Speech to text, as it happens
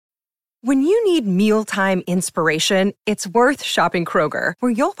When you need mealtime inspiration, it's worth shopping Kroger,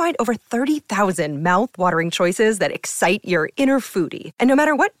 where you'll find over 30,000 mouth-watering choices that excite your inner foodie. And no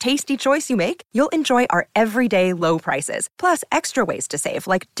matter what tasty choice you make, you'll enjoy our everyday low prices, plus extra ways to save,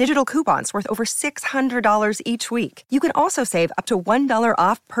 like digital coupons worth over $600 each week. You can also save up to $1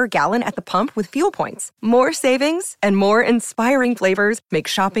 off per gallon at the pump with fuel points. More savings and more inspiring flavors make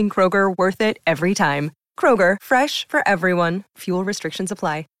shopping Kroger worth it every time. Kroger, fresh for everyone. Fuel restrictions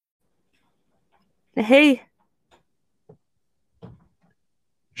apply. Hey.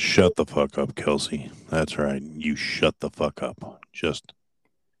 Shut the fuck up, Kelsey. That's right. You shut the fuck up. Just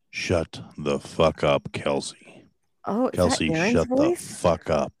shut the fuck up, Kelsey. Oh, is Kelsey, that Aaron's shut voice? the fuck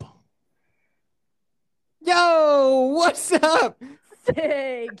up. Yo, what's up?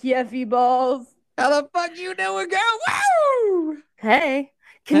 Sick, Yeffy balls. How the fuck you doing, girl? Woo! Hey.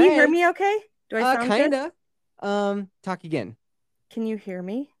 Can you hear me okay? Do I sound kinda. good? Talk again. Can you hear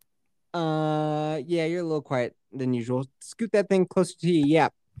me? Yeah, you're a little quiet than usual. Scoot that thing closer to you. Yeah.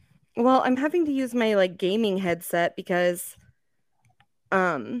 Well, I'm having to use my gaming headset because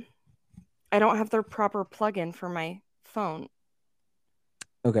I don't have the proper plug-in for my phone.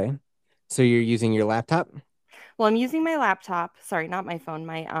 Okay. So you're using your laptop? Well, I'm using my laptop. Sorry, not my phone,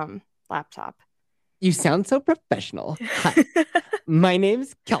 my laptop. You sound so professional. Hi. My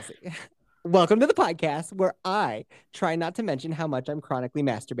name's Kelsey. Welcome to the podcast where I try not to mention how much I'm chronically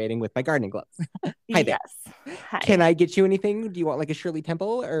masturbating with my gardening gloves. Hi there. Yes. Hi. Can I get you anything? Do you want like a Shirley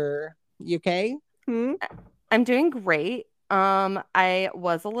Temple or you okay? I'm doing great. I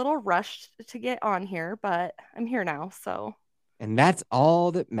was a little rushed to get on here, but I'm here now, so. And that's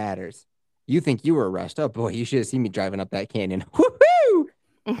all that matters. You think you were rushed? Oh boy, you should have seen me driving up that canyon. Woohoo!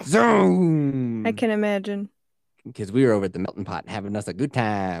 Zoom! I can imagine. Because we were over at the melting pot having us a good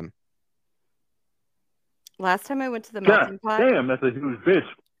time. Last time I went to the melting pot. Damn, that's a huge bitch.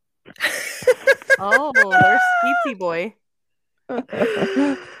 Oh, there's Skeetsy boy.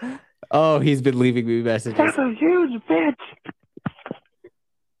 Oh, he's been leaving me messages. That's a huge bitch.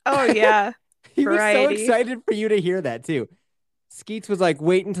 Oh, yeah. He was so Variety. excited for you to hear that, too. Skeets was like,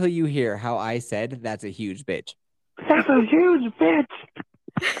 wait until you hear how I said that's a huge bitch. That's a huge bitch.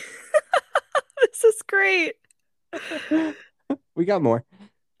 This is great. We got more.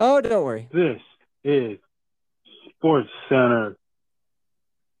 Oh, don't worry. This is Sports Center.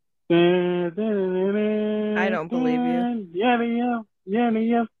 I don't believe you. Yeah. Did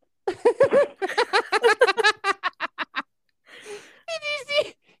you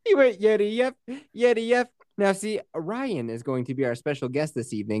see? He went, yeti, yep. Now, see, Ryan is going to be our special guest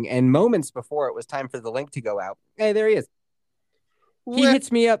this evening, and moments before it was time for the link to go out. Hey, there he is. He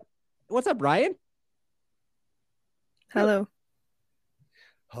hits me up. What's up, Ryan? Hello.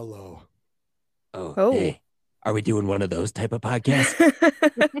 Hello. Oh. Hey. Are we doing one of those type of podcasts?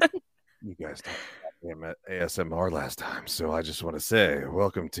 You guys talked about ASMR last time, so I just want to say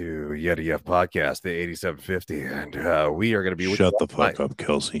welcome to Yeti F Podcast, the 8750, and we are going to be Shut the fuck up,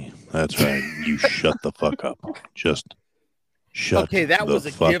 Kelsey. That's right. You shut the fuck up. Just shut okay, that the was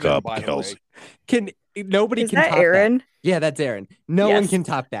a fuck given, up, by the Kelsey. Nobody Is can that top Aaron? that. Yeah, that's Aaron. No Yes. one can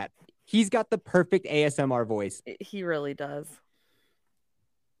top that. He's got the perfect ASMR voice. He really does.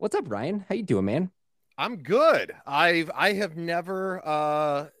 What's up, Ryan? How you doing, man? I'm good. I have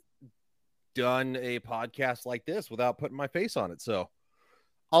never done a podcast like this without putting my face on it. So,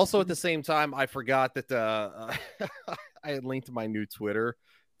 also at the same time, I forgot that I had linked my new Twitter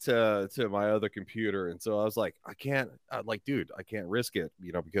to my other computer, and so I was like, I can't risk it,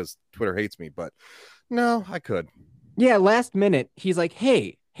 because Twitter hates me. But no, I could. Yeah, last minute, he's like,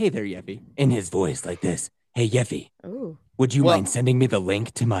 hey there, Yeffy, in his voice like this. Hey, Yeffy, Ooh, would you mind sending me the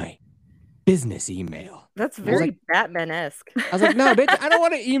link to my business email? that's very Batman-esque. I was like, no, bitch, I don't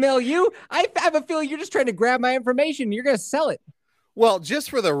want to email you. I have a feeling you're just trying to grab my information. You're going to sell it. Well, just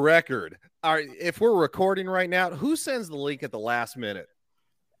for the record, if we're recording right now, who sends the link at the last minute?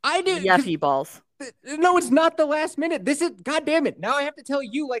 I do. Yeffy balls. No, it's not the last minute. This is, God damn it. Now I have to tell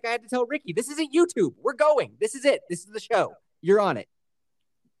you like I had to tell Ricky. This isn't YouTube. We're going. This is it. This is the show. You're on it.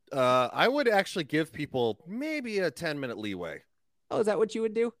 I would actually give people maybe a 10-minute leeway. Oh, is that what you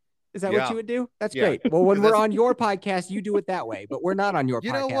would do? Is that what you would do? That's Yeah. great. Well, when we're on your podcast, you do it that way, but we're not on your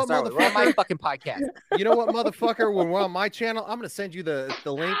You podcast. know what, All right, we're on my motherfucker? fucking podcast. You know what, motherfucker? When we're on my channel, I'm going to send you the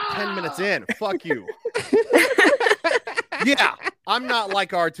link 10 minutes in. Fuck you. Yeah, I'm not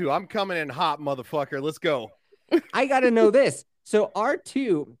like R2. I'm coming in hot, motherfucker. Let's go. I got to know this. So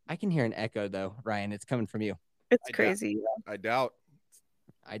R2, I can hear an echo though, Ryan. It's coming from you. It's I crazy. I doubt.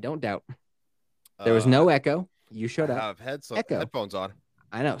 I don't doubt. There was no echo. You showed I up. have Echo. headphones on.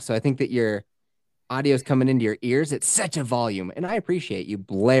 I know. So I think that your audio's coming into your ears at such a volume. And I appreciate you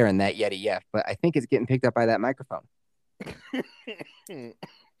blaring that Yeti F, but I think it's getting picked up by that microphone.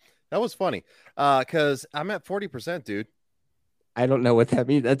 That was funny. Because I'm at 40%, dude. I don't know what that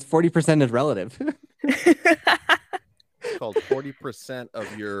means. That's 40% is relative. It's called 40%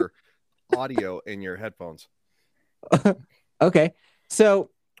 of your audio in your headphones. Okay. So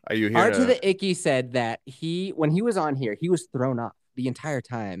Are you R here? to the Icky said that when he was on here, he was thrown off the entire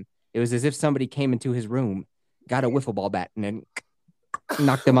time. It was as if somebody came into his room, got a wiffle ball bat, and then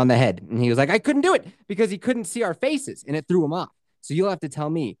knocked him on the head. And he was like, I couldn't do it because he couldn't see our faces, and it threw him off. So you'll have to tell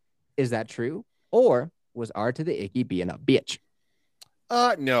me, is that true? Or was R to the Icky being a bitch?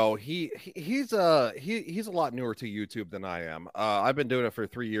 No, he's a lot newer to YouTube than I am. I've been doing it for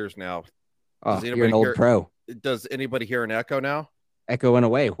 3 years now. Oh, you're an old pro. Does anybody hear an echo now? Echo went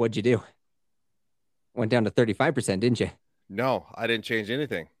away. What'd you do? Went down to 35%, didn't you? No, I didn't change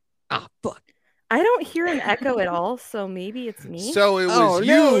anything. Ah, fuck. I don't hear an echo at all, so maybe it's me. So it was you.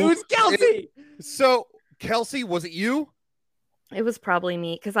 No, it was Kelsey. So Kelsey, was it you? It was probably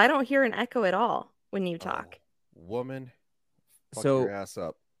me because I don't hear an echo at all when you talk. Woman, fuck So- your ass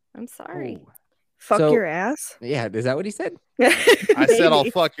up. I'm sorry. Ooh. Fuck So- your ass. Yeah, is that what he said? I said I'll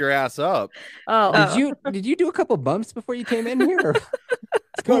Maybe. fuck your ass up. Oh, Did you do a couple bumps before you came in here? Or-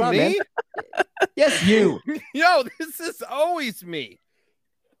 What's going Who, on, man? me? Yes, you. Yo, this is always me.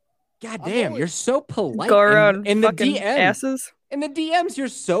 God I'm damn, always- you're so polite. Go around in the fucking DMs. asses. In the DMs, you're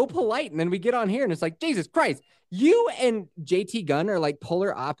so polite. And then we get on here and it's like, Jesus Christ, you and JT Gunn are like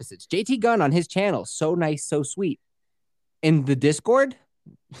polar opposites. JT Gunn on his channel, so nice, so sweet. In the Discord,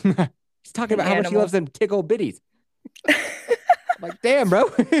 he's talking An about how much he animal. loves them tickle bitties. I'm like, damn, bro.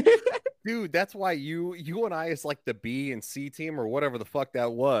 Dude, that's why you and I is like the B and C team or whatever the fuck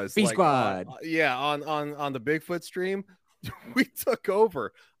that was. B like, squad. On the Bigfoot stream, we took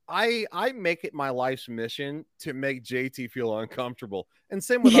over. I make it my life's mission to make JT feel uncomfortable, and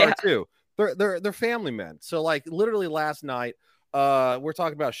same with Yeah. R2. They're family men. So like literally last night, we're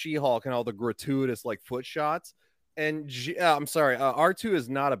talking about She-Hulk and all the gratuitous like foot shots. And R2 is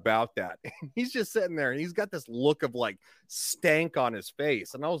not about that. He's just sitting there and he's got this look of like stank on his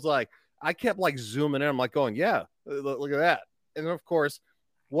face. And I was like, I kept like zooming in. I'm like going, yeah, look at that. And then, of course,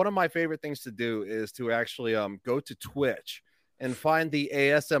 one of my favorite things to do is to actually go to Twitch and find the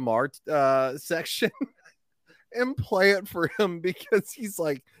ASMR section and play it for him because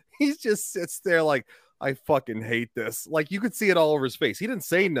he just sits there like, I fucking hate this. Like you could see it all over his face. He didn't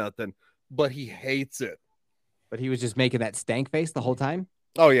say nothing, but he hates it. But he was just making that stank face the whole time.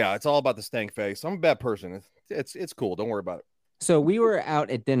 Oh yeah, it's all about the stank face. I'm a bad person. It's cool. Don't worry about it. So we were out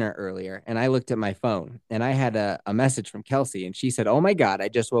at dinner earlier and I looked at my phone and I had a message from Kelsey and she said, oh my God, I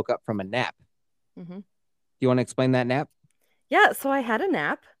just woke up from a nap. Mhm. Do you want to explain that nap? yeah. So I had a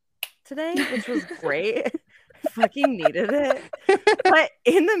nap today, which was great. I fucking needed it. But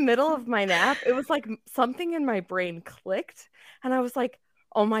in the middle of my nap, it was like something in my brain clicked, and I was like,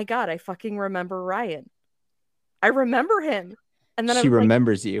 "Oh my God, I fucking remember Ryan. I remember him." And then I She was like,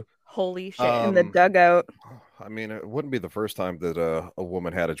 remembers you. "Holy shit!" In the dugout. I mean, it wouldn't be the first time that a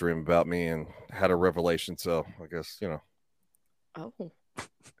woman had a dream about me and had a revelation. So I guess Oh,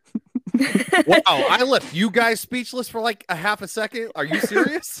 Wow, I left you guys speechless for like a half a second. Are you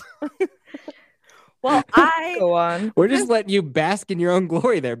serious? well, I Go on. We're just letting you bask in your own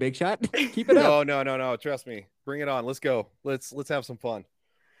glory there, Big Shot. Keep it up. No. Trust me. Bring it on. Let's go. Let's have some fun.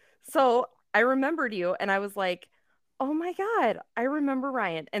 so I remembered you, and I was like, "Oh my God, I remember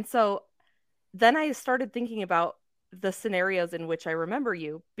Ryan." And so then I started thinking about the scenarios in which I remember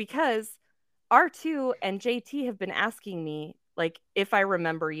you because R2 and JT have been asking me like if I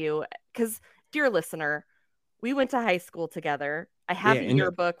remember you because, dear listener, we went to high school together. I have Yeah, a and-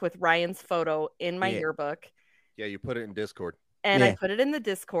 yearbook with Ryan's photo in my Yeah. yearbook, Yeah, you put it in Discord. and I Yeah. put it in the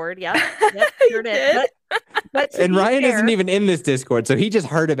Discord. Yep, You sure did. did? But to And be Ryan fair, isn't even in this Discord, so he just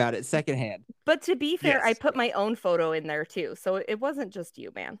heard about it secondhand. But to be fair, I Yes. put my own photo in there too, so it wasn't just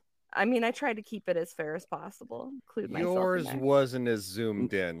you, man. I mean, I tried to keep it as fair as possible, include myself. Yours in there. wasn't as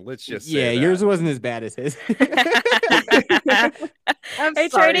zoomed in. Let's just say Yeah, that. yours wasn't as bad as his. I'm I try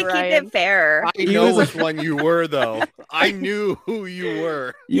sorry, to keep Ryan. it fair. I He know was- which one you were, though. I knew who you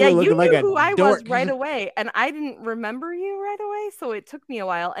were. Yeah, were you looking like knew a who I dork. was right away, and I didn't remember you right away, so it took me a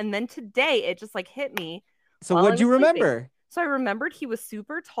while. And then today, it just like hit me. So While I what'd you was sleeping. remember? So I remembered he was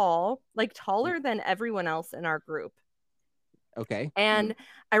super tall, like taller than everyone else in our group. Okay. And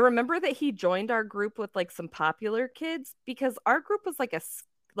I remember that he joined our group with like some popular kids because our group was like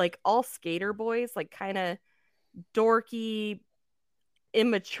like all skater boys, like kind of dorky,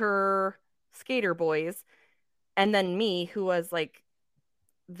 immature skater boys. And then me, who was like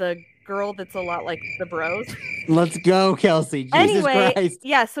the girl that's a lot like the bros. Let's go, Kelsey. Jesus Anyway, Christ.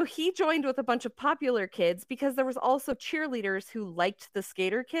 yeah, so he joined with a bunch of popular kids because there was also cheerleaders who liked the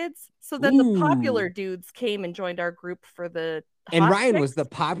skater kids. So then the popular dudes came and joined our group for the And hot Ryan chicks. was the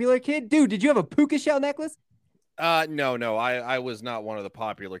popular kid? Dude, did you have a puka shell necklace? No, I was not one of the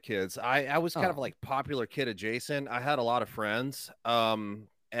popular kids. I was kind of like popular kid adjacent. I had a lot of friends.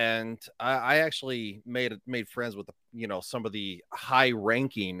 And I actually made friends with some of the high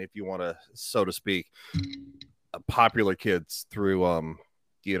ranking, if you want to, so to speak, popular kids through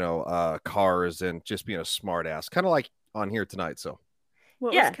cars and just being a smart ass, kind of like on here tonight. So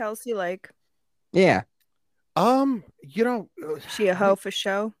what was Kelsey like? Yeah. She a hoe for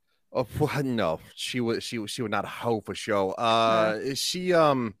show? Oh no, she would not a hoe for show. She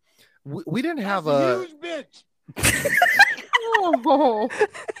we didn't have a huge bitch. Oh.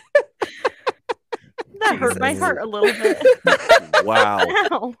 That hurt my heart a little bit. Wow.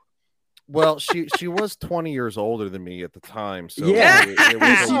 Ow. Well, she was 20 years older than me at the time, so Yeah. it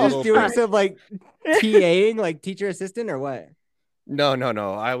was She a was little doing bit... some like TAing, like teacher assistant, or what? No.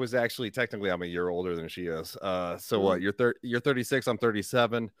 I was actually technically I'm a year older than she is. So what? You're 36. I'm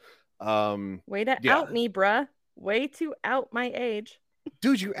 37. Way to out me, bruh. Way to out my age.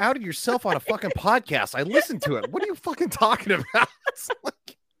 Dude, you outed yourself on a fucking podcast. I listened to it. What are you fucking talking about?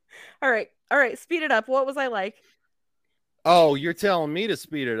 All right. Speed it up. What was I like? Oh, you're telling me to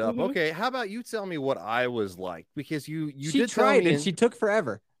speed it up. Mhm. Okay, how about you tell me what I was like? Because you She did tried tell me and she took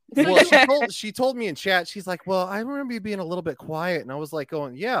forever. well, she told me in chat, she's like, well, I remember you being a little bit quiet. And I was like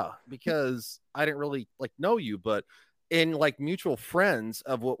going, yeah, because I didn't really like know you, but in like mutual friends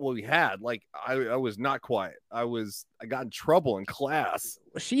of what we had, like I was not quiet. I got in trouble in class.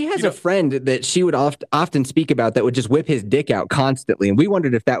 She has a friend that she would often speak about that would just whip his dick out constantly. And we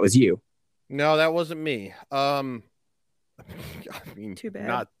wondered if that was you. No, that wasn't me. I mean, too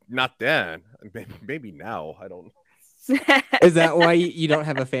bad. Not then. Maybe now. I don't know. Is that why you don't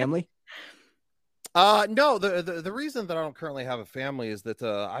have a family? No, the reason that I don't currently have a family is that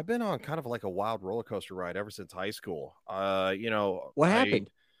I've been on kind of like a wild roller coaster ride ever since high school. What happened?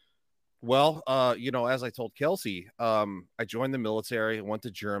 Well, as I told Kelsey, I joined the military, went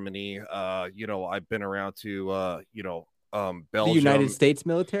to Germany. I've been around to Belgium. The United States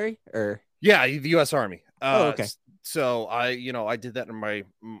military, or yeah, the U.S. Army. Okay. So I did that in my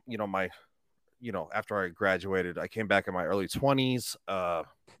after I graduated, I came back in my early 20s.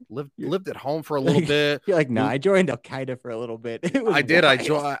 Lived at home for a little bit. You're like, nah, I joined Al Qaeda for a little bit. I did. I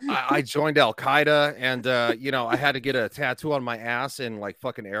joined Al Qaeda, and I had to get a tattoo on my ass in like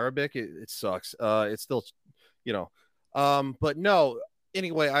fucking Arabic. It sucks. It's still, but no.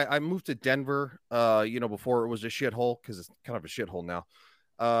 Anyway, I moved to Denver. Before it was a shithole, because it's kind of a shithole now.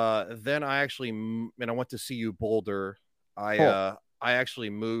 Then I went to CU Boulder. I actually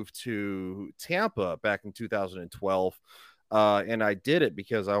moved to Tampa back in 2012. And I did it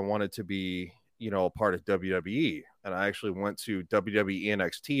because I wanted to be, a part of WWE. And I actually went to WWE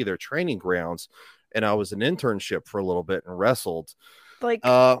NXT, their training grounds, and I was an internship for a little bit and wrestled. Like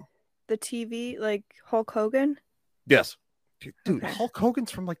the TV, like Hulk Hogan? Yes. Dude, Hulk Hogan's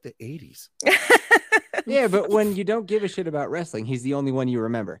from like the 80s. Yeah, but when you don't give a shit about wrestling, he's the only one you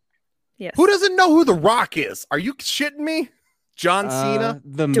remember. Yes. Who doesn't know who The Rock is? Are you shitting me? John Cena?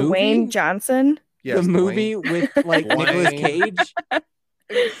 The Dwayne movie? Johnson? Yes, the movie with like Nicolas Cage?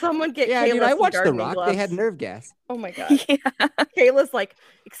 Someone get Yeah, Kayla dude, I some watched The gardening Rock. gloves. They had nerve gas. Oh my god. Yeah. Kayla's like,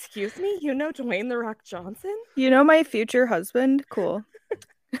 excuse me, you know Dwayne The Rock Johnson? You know my future husband? Cool.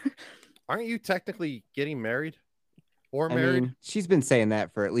 Aren't you technically getting married? Or I married? mean, she's been saying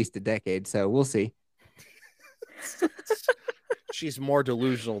that for at least a decade, so we'll see. She's more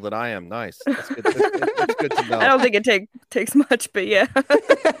delusional than I am. Nice. That's good. It's good to know. I don't think it takes much, but yeah.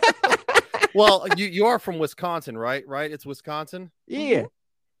 Well, you are from Wisconsin, right? Right? It's Wisconsin? Yeah.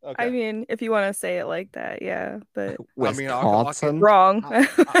 Okay. I mean, if you want to say it like that, yeah, but Wisconsin. wrong.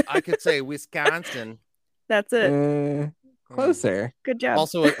 I could say Wisconsin. That's it. Closer. Good job.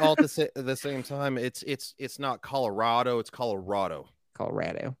 Also, all at the same time, it's not Colorado. It's Colorado.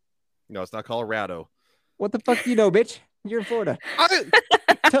 Colorado. No, it's not Colorado. What the fuck do you know, bitch? You're in Florida.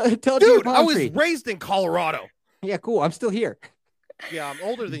 Dude, I was raised in Colorado. Yeah, cool. I'm still here. Yeah, I'm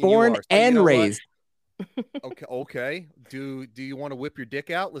older than Born you are. So and you know raised. Okay. Do you want to whip your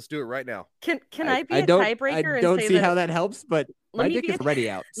dick out? Let's do it right now. Can I be a don't tiebreaker? I don't and say see that... how that helps, but Let my me dick be is a- already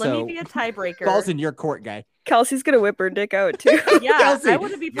out. Let So me be a tiebreaker. balls in your court, guy. Kelsey's gonna whip her dick out too. Yeah, Kelsey, I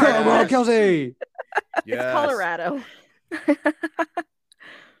want to be part come of on, that. Kelsey. Yes. Colorado.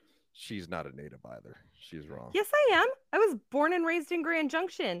 She's not a native either. She's wrong. Yes, I am. I was born and raised in Grand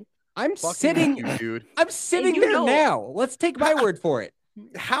Junction. I'm Fucking sitting. you, dude. I'm sitting you there know. now. Let's take my word for it.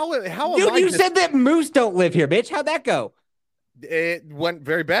 How am Dude, I you just- said that moose don't live here, bitch. How'd that go? It went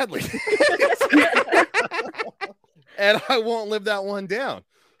very badly. And I won't live that one down.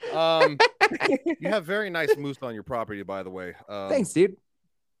 You have very nice moose on your property, by the way. Thanks, dude.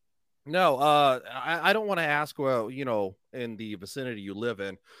 No, I don't want to ask, well, in the vicinity you live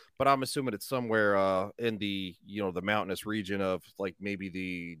in, but I'm assuming it's somewhere in the, the mountainous region of like maybe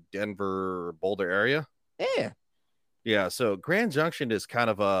the Denver Boulder area. Yeah. Yeah. So Grand Junction is kind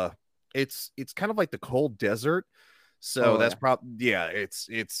of it's kind of like the cold desert. So that's probably, it's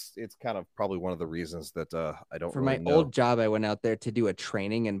kind of probably one of the reasons that I don't For really my know. old job, I went out there to do a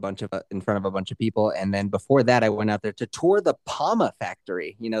training in front of a bunch of people, and then before that, I went out there to tour the Pama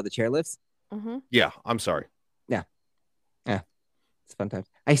factory. You know, the chairlifts. Mm-hmm. Yeah, I'm sorry. Yeah, it's fun times.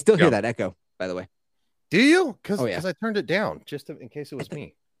 I still hear that echo, by the way. Do you? Because yeah. I turned it down just in case it was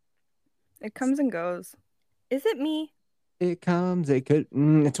me. It comes and goes. Is it me? It comes. It could.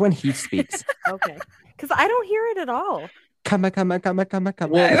 It's when he speaks. Okay. Because I don't hear it at all. Come on. Well,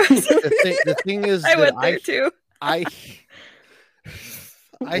 the thing is I that went there too. I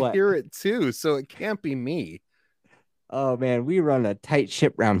What? hear it too, so it can't be me. Oh man, we run a tight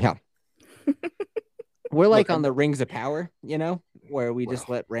ship round here. We're like on the Rings of Power, where we just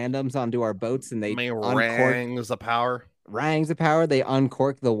let randoms onto our boats and they rings the power. Rings of Power. They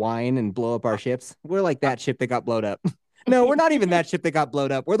uncork the wine and blow up our ships. We're like that ship that got blown up. No, we're not even that ship that got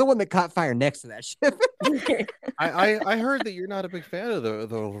blown up. We're the one that caught fire next to that ship. I heard that you're not a big fan of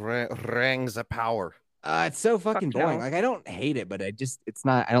the rings of power. It's so fucking Fuck boring. no. Like I don't hate it, but it's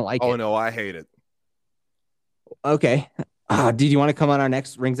not. I don't like Oh it. no, I hate it. Okay. Did you want to come on our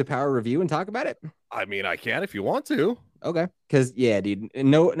next Rings of Power review and talk about it? I mean, I can if you want to. Okay. Because yeah, dude,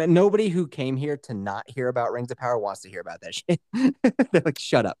 nobody who came here to not hear about Rings of Power wants to hear about that shit. They're like,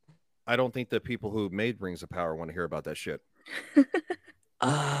 shut up. I don't think the people who made Rings of Power want to hear about that shit.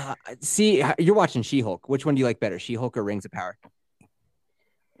 See, you're watching She-Hulk. Which one do you like better, She-Hulk or Rings of Power?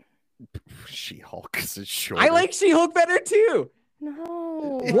 She-Hulk is short. I like She-Hulk better too.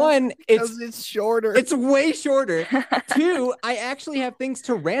 No. One, it's shorter. It's way shorter. Two, I actually have things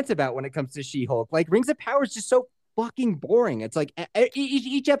to rant about when it comes to She-Hulk. Like Rings of Power is just so fucking boring. It's like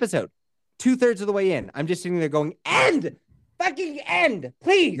each episode, 2/3 of the way in, I'm just sitting there going, end, fucking end,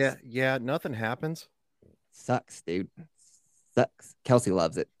 please. Yeah, nothing happens. Sucks, dude. Sucks. Kelsey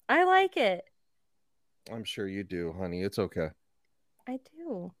loves it. I like it. I'm sure you do, honey. It's okay. I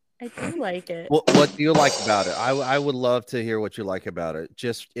do. I do like it. What do you like about it? I would love to hear what you like about it.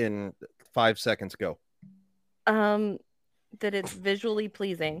 Just in 5 seconds, go. That it's visually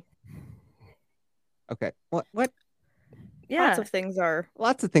pleasing. Okay. What? Yeah. Lots of things are.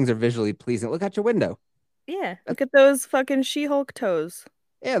 Lots of things are visually pleasing. Look out your window. Yeah. Look at those fucking She-Hulk toes.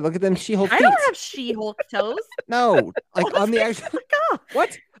 Yeah, look at them She-Hulk I feet. don't have She-Hulk toes. No, like on the actual Fuck off.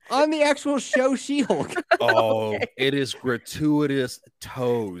 what? On the actual show She-Hulk. Oh, it is gratuitous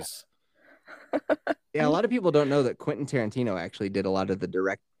toes. Yeah, a lot of people don't know that Quentin Tarantino actually did a lot of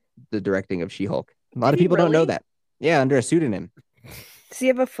the directing of She-Hulk. A lot of Did he people don't know really? that. Yeah, under a pseudonym. Does he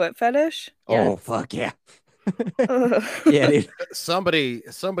have a foot fetish? Oh, Yes. fuck yeah. Ugh. Yeah, dude. Somebody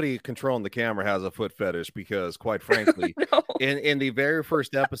controlling the camera has a foot fetish because, quite frankly, No. in the very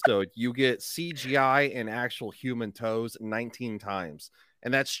first episode, you get CGI and actual human toes 19 times,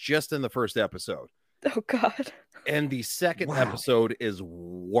 and that's just in the first episode. Oh God. And the second Wow. episode is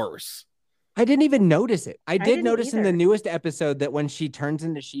worse. I didn't even notice it. I did didn't notice in the either. newest episode that when she turns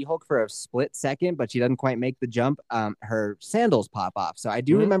into She-Hulk for a split second, but she doesn't quite make the jump, her sandals pop off. So I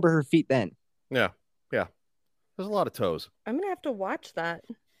do Mhm. remember her feet then. Yeah. There's a lot of toes. I'm gonna have to watch that.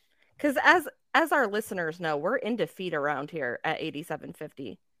 Because as our listeners know, we're into feet around here at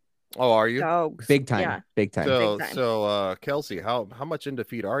 8750. Oh, are you? Dogs. Big time. Yeah. Big time. So, Big time. Kelsey, how much into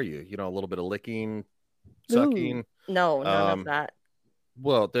feet are you? A little bit of licking, sucking. No, none of that.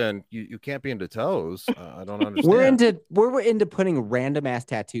 Well, then you can't be into toes. I don't understand. We're into putting random ass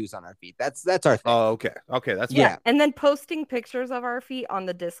tattoos on our feet. That's our thing. Oh, okay. That's Yeah. Yeah. And then posting pictures of our feet on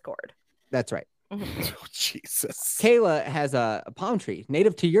the Discord. That's right. Mhm. Oh, Jesus. Kayla has a palm tree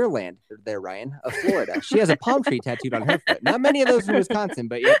native to your land there, Ryan, of Florida. She has a palm tree tattooed on her foot. Not many of those in Wisconsin,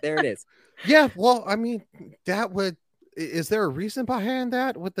 but yet there it is. Yeah. Well, I mean, that would. Is there a reason behind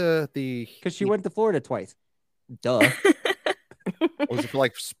that with the? Because she went to Florida twice. Duh. Was it for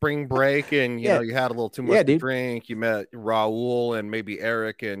like spring break and you Yeah. know you had a little too much Yeah, to dude. drink? You met Raul and maybe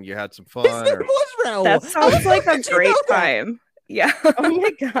Eric and you had some His fun. name Or... was Raul. That sounds like a How'd you great know that? time. Yeah. Oh my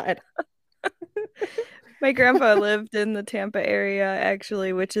God. My grandpa lived in the Tampa area,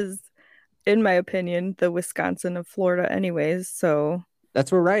 actually, which is, in my opinion, the Wisconsin of Florida, anyways. So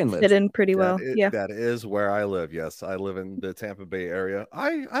That's where Ryan lives. Fit in pretty well. Yeah. That is where I live. Yes, I live in the Tampa Bay area.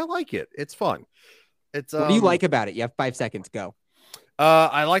 I like it. It's fun. It's What do you like about it? You have 5 seconds. Go.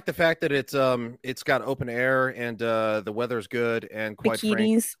 I like the fact that it's got open air and the weather's good and quite frank.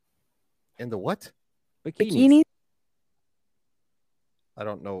 Bikinis. And the what? Bikinis. I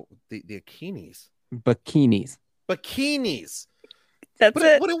don't know the bikinis. Bikinis. Bikinis. That's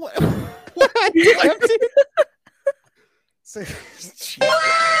it. What?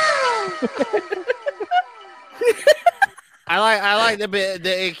 I like the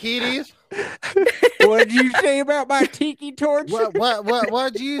bikinis. What did you say about my tiki torch?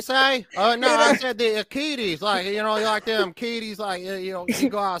 What did you say? No, I said the kitties. Like, you know, you like them kitties. Like, you know, you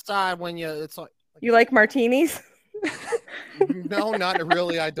go outside when it's like. You like martinis? No, not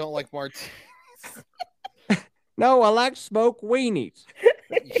really. I don't like martinis. No, I like smoked weenies.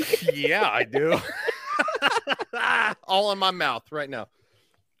 Yeah, I do. All in my mouth right now.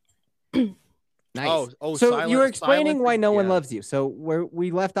 Nice. Oh, so you were explaining why no one loves you. So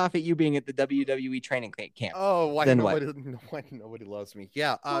we left off at you being at the WWE training camp. Oh, why then nobody loves me?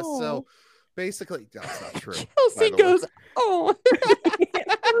 Yeah. So basically, that's not true. Chelsea goes, oh,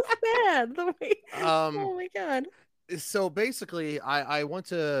 That was bad. The way. Oh my god. So basically, I went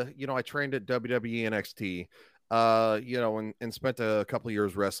to, you know, I trained at WWE NXT, you know, and spent a couple of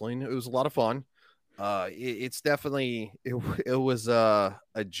years wrestling. It was a lot of fun. It's definitely it was a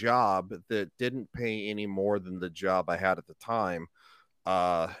job that didn't pay any more than the job I had at the time.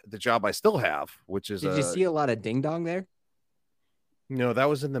 The job I still have, which is did you see a lot of ding dong there? No, that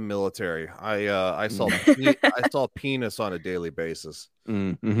was in the military. I saw I saw penis on a daily basis.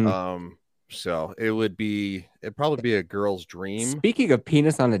 Mm-hmm. So it'd probably be a girl's dream. Speaking of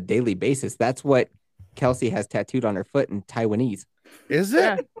penis on a daily basis, that's what Kelsey has tattooed on her foot in Taiwanese. Is it?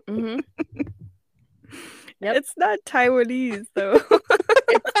 Yeah. Mm-hmm. Yep. It's not Taiwanese though.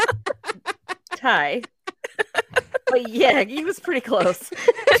 Thai. But yeah, he was pretty close.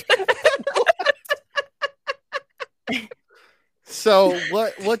 So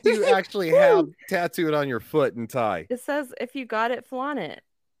what do you actually have tattooed on your foot in Thai? It says, if you got it, flaunt it.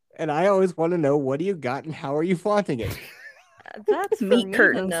 And I always want to know, what do you got and how are you flaunting it? That's for Meat me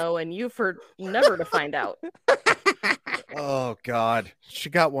curtains. to know and you for never to find out. Oh God, she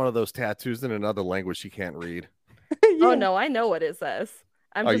got one of those tattoos in another language she can't read. Yeah. Oh no, I know what it says.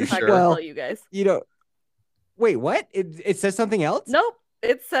 I'm Are just you not sure? gonna Well, tell you guys. You know, wait, what? It says something else? Nope.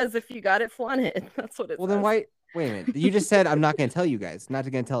 It says, if you got it, flaunt it. That's what it Well, says. then why? Wait a minute. You just said I'm not going to tell you guys. Not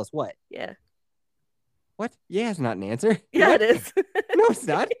going to tell us what? Yeah. What? Yeah, it's not an answer. Yeah, What? it is. No, it's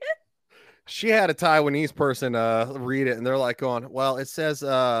not. She had a Taiwanese person read it, and they're like going, well, it says,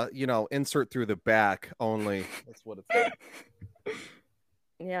 you know, insert through the back only. That's what it says.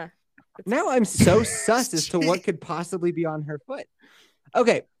 Yeah. Now I'm so sus as to what could possibly be on her foot.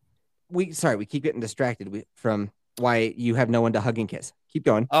 Okay. We keep getting distracted from why you have no one to hug and kiss. Keep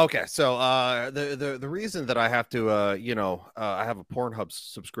going. Okay, so the reason that I have to you know, I have a Pornhub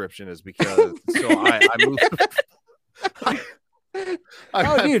subscription is because I moved.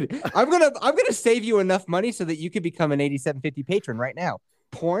 Dude, I'm gonna save you enough money so that you could become an 8750 patron right now.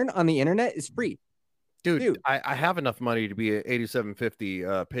 Porn on the internet is free. Dude. I have enough money to be an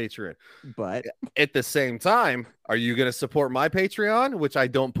 8750 patron, but at the same time, are you going to support my Patreon, which I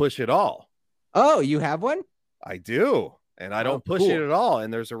don't push at all? Oh, you have one? I do, and I don't push it at all.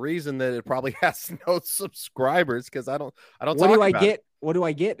 And there's a reason that it probably has no subscribers because I don't. What do I get? What do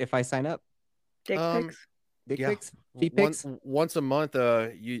I get if I sign up? Dick pics. Dick pics? Feet pics? Once a month,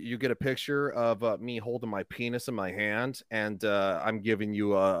 you get a picture of me holding my penis in my hand, and I'm giving you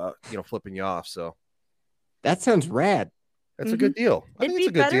you know, flipping you off. So that sounds rad. That's a good deal. I It'd think be it's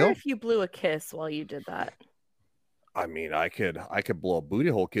a good better deal. if you blew a kiss while you did that. I mean, I could blow a booty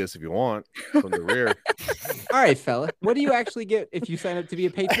hole kiss if you want from the rear. All right, fella. What do you actually get if you sign up to be a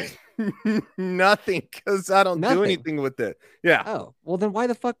patron? Nothing, because I don't do anything with it. Yeah. Oh, well then why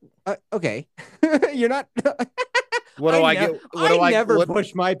the fuck? Okay, you're not. What do I get? I never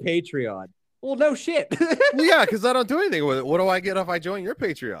push my Patreon. Well, no shit. Well, yeah, because I don't do anything with it. What do I get if I join your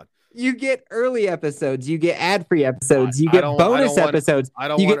Patreon? You get early episodes. You get ad-free episodes. You get bonus episodes. I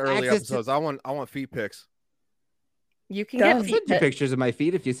don't want early episodes. I want feet pics. You can I'll get send you pictures of my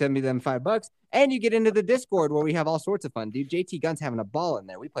feet if you send me them $5, and you get into the Discord where we have all sorts of fun, dude. JT Gunn's having a ball in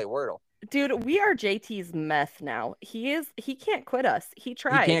there. We play Wordle. Dude, we are JT's meth now. He can't quit us. He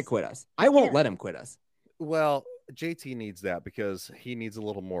tries. He can't quit us. I won't let him quit us. Well, JT needs that because he needs a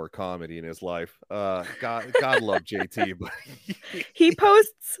little more comedy in his life. God love JT, but he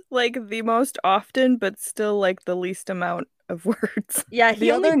posts like the most often, but still like the least amount of words. Yeah,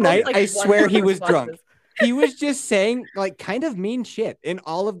 the other night, I swear he was drunk. He was just saying like kind of mean shit in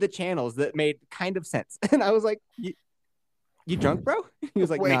all of the channels that made kind of sense. And I was like, you drunk, bro? He was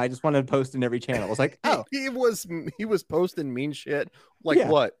like, Wait. no, I just wanted to post in every channel. I was like, oh, He was posting mean shit. Like Yeah.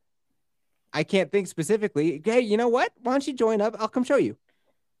 what? I can't think specifically. Hey, you know what? Why don't you join up? I'll come show you.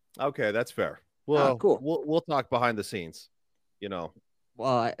 Okay, that's fair. Well, cool. We'll talk behind the scenes.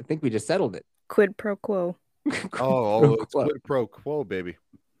 Well, I think we just settled it. Quid pro quo. It's quid pro quo, baby.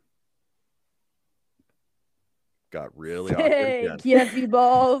 Got really awkward again. Yes, you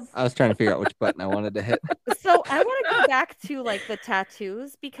balls. I was trying to figure out which button I wanted to hit. So I want to go back to like the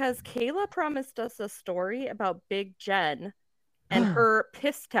tattoos because Kayla promised us a story about Big Jen and her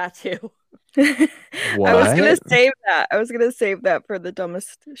piss tattoo. I was gonna What? save that. I was gonna save that for the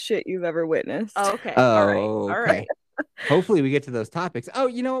dumbest shit you've ever witnessed. Oh, okay. Oh, All okay. right. Hopefully we get to those topics. Oh,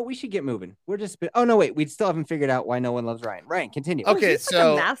 you know what? We should get moving. We're just. Oh no, wait. We still haven't figured out why no one loves Ryan. Ryan, continue. Oh, Okay, he's like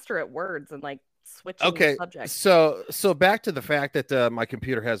so- a master at words and like switching Okay, subjects. so back to the fact that my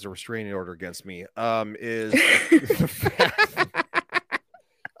computer has a restraining order against me. Is the fact.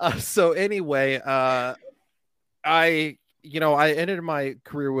 So anyway, I ended my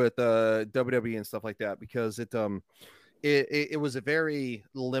career with WWE and stuff like that because it was a very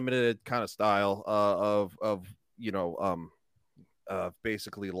limited kind of style of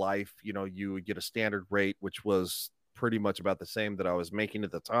basically life. You would get a standard rate, which was pretty much about the same that I was making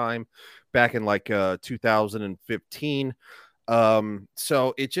at the time back in like 2015.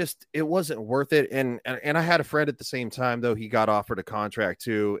 So it wasn't worth it. And I had a friend at the same time, though. He got offered a contract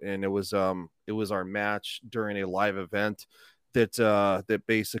too. And it was our match during a live event that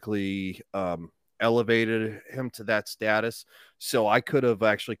basically elevated him to that status. So I could have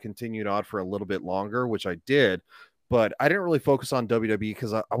actually continued on for a little bit longer, which I did. But I didn't really focus on WWE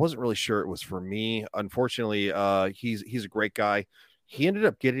because I wasn't really sure it was for me. Unfortunately, he's a great guy. He ended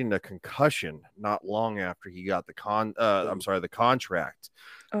up getting a concussion not long after he got the contract.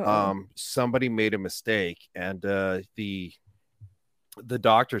 Somebody made a mistake, and the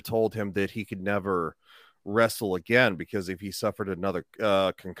doctor told him that he could never wrestle again because if he suffered another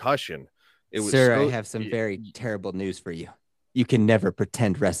concussion, it was. Sir, I have some very terrible news for you. You can never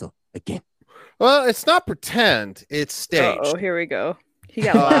pretend wrestle again. Well, it's not pretend; it's staged. Oh, here we go. He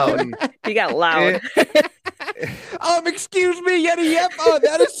got loud. He got loud. Excuse me, Yeti Yep. Oh,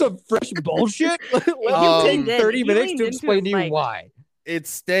 that is some fresh bullshit. Let me take 30 minutes to explain to you why. It's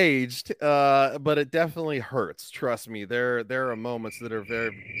staged, but it definitely hurts. Trust me. There are moments that are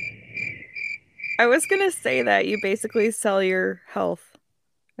very. I was gonna say that you basically sell your health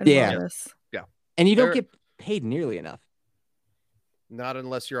and wellness. Yeah. And you don't get paid nearly enough. Not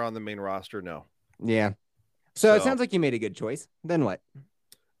unless you're on the main roster, no. Yeah. So it sounds like you made a good choice. Then what?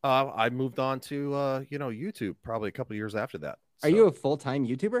 I moved on to YouTube probably a couple of years after that. Are you a full-time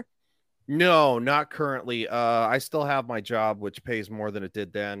YouTuber? No, not currently. I still have my job, which pays more than it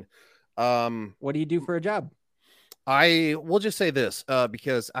did then. What do you do for a job? I will just say this,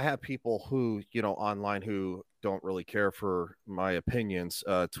 because I have people who, online who don't really care for my opinions.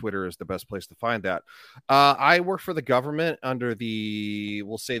 Twitter is the best place to find that. I work for the government under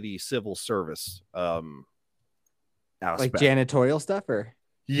we'll say the civil service aspect. Like janitorial stuff or?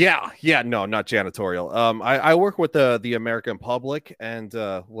 Yeah, no, not janitorial. I work with the American public, and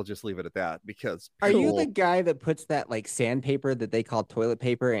we'll just leave it at that because. Are you the guy that puts that like sandpaper that they call toilet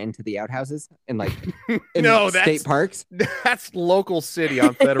paper into the outhouses and like state parks? That's local city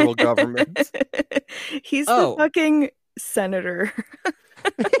on federal government. He's the fucking senator.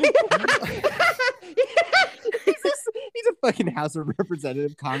 He's a fucking House of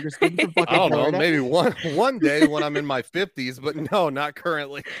Representative congressman from fucking I don't Florida. know, maybe one day when I'm in my 50s, but no, not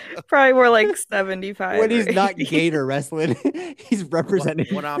currently. Probably more like 75. When he's not gator wrestling, he's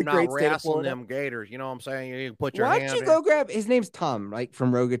representing when I'm the not great state of wrestling Florida. them gators. You know what I'm saying? You can put your Why hand don't you in. go grab his name's Tom, like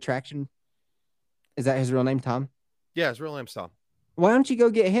from Rogue Attraction? Is that his real name, Tom? Yeah, his real name's Tom. Why don't you go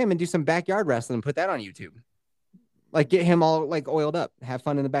get him and do some backyard wrestling and put that on YouTube? Like get him all like oiled up, have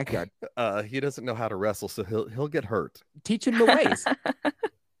fun in the backyard. He doesn't know how to wrestle, so he'll get hurt. Teach him the ways.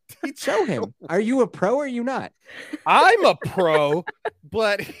 Show him. Are you a pro or are you not? I'm a pro,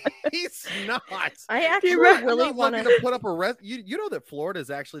 but he's not. I actually I'm really not want looking to put up a you know that Florida is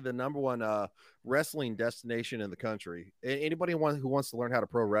actually the #1 wrestling destination in the country. Anybody who wants to learn how to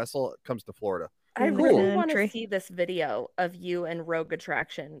pro wrestle comes to Florida. I really want to see this video of you and Rogue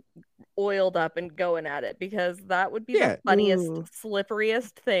Attraction oiled up and going at it because that would be the funniest,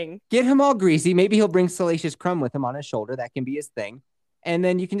 slipperiest thing. Get him all greasy. Maybe he'll bring Salacious Crumb with him on his shoulder. That can be his thing. And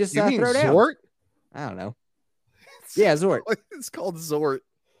then you can just You mean throw down. Zort? I don't know. Yeah, Zort. It's called Zort.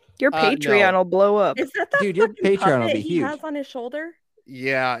 Your Patreon will blow up. Is that Dude, your fucking Patreon will puppet be he huge. has on his shoulder?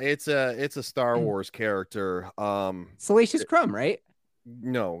 Yeah, it's a Star Wars character. Salacious Crumb, right?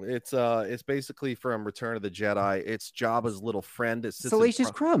 No, it's basically from Return of the Jedi. It's Jabba's little friend. It sits Salacious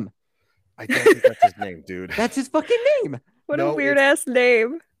Crumb. I don't think that's his name, dude. That's his fucking name. What No, a weird ass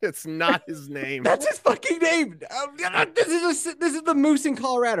name. It's not his name. That's his fucking name. This is the moose in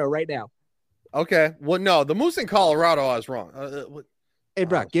Colorado right now. Okay. Well, no, the moose in Colorado, I was wrong. Hey,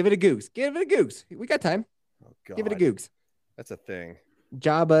 Brock, give it a goose. Give it a goose. We got time. Oh, God. Give it a goose. That's a thing.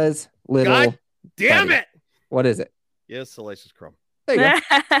 Jabba's little. God damn buddy. it! What is it? Yes, Salacious Crumb. There you go.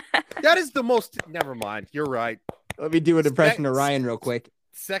 That is the most. Never mind. You're right. Let me do an impression of Ryan real quick.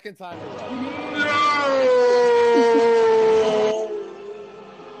 Second time.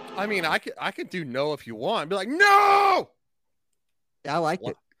 I mean, I could do no if you want. Be like, no. I liked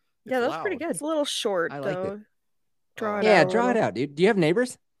it. Yeah, that was pretty good. It's a little short, I liked though. it. Draw it Yeah, out a draw it little. out, dude. Do you have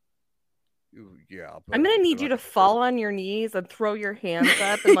neighbors? Yeah. I'm gonna need you to fall on your knees and throw your hands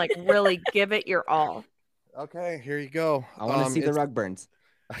up and like really give it your all. Okay, here you go. I want to see the rug burns.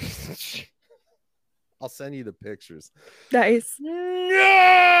 I'll send you the pictures. Nice. No.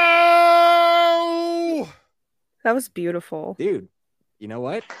 That was beautiful. Dude, you know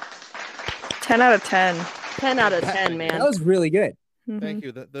what? 10 out of 10. 10 out of 10, man. That was really good. Thank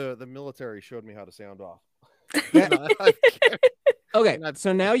you. The military showed me how to sound off. Okay,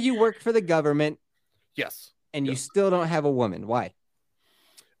 so now you work for the government Yes. and you still don't have a woman. Why?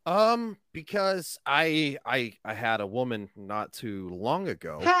 Because I had a woman not too long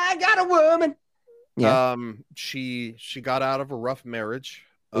ago. I got a woman. Yeah. She got out of a rough marriage.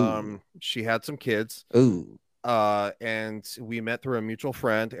 Ooh. She had some kids. Ooh. And we met through a mutual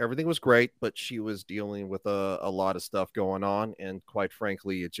friend. Everything was great, but she was dealing with a lot of stuff going on, and quite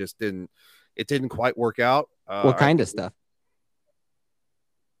frankly, it just didn't quite work out. What kind of stuff?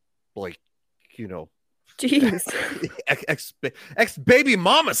 Like, you know, Jeez. ex baby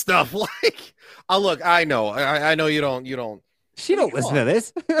mama stuff. Like, look, I know you don't. She don't listen to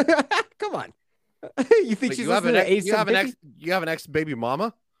this. Come on. You think Wait, she's you have listening to you have an ex baby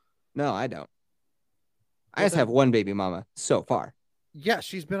mama? No, I don't. I just have one baby mama so far. Yeah,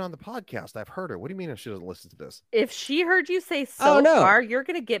 she's been on the podcast. I've heard her. What do you mean if she doesn't listen to this? If she heard you say Oh, no. far, you're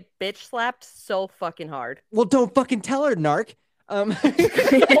gonna get bitch slapped so fucking hard. Well, don't fucking tell her, narc. Oh my god.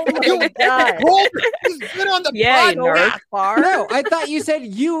 She's been on the Yeah, podcast. nerd. Far? No, I thought you said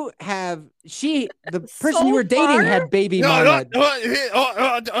you have. The person So you were dating far? had baby No, mama.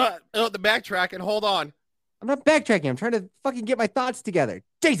 the backtrack and hold on. I'm not backtracking. I'm trying to fucking get my thoughts together.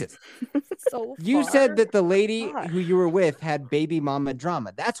 Jesus. So You far? said that the lady God. who you were with had baby mama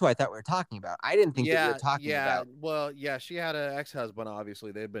drama. That's what I thought we were talking about. I didn't think that we were talking about. Well, yeah, she had an ex-husband.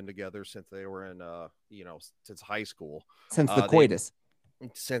 Obviously, they'd been together since they were in, since high school. Since the coitus.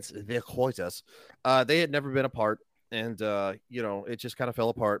 Since the coitus, they had never been apart, and it just kind of fell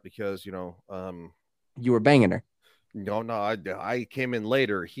apart because You were banging her. No, I came in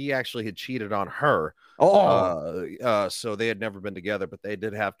later. He actually had cheated on her. Oh. So they had never been together, but they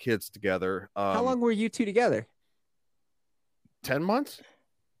did have kids together. How long were you two together? 10 months?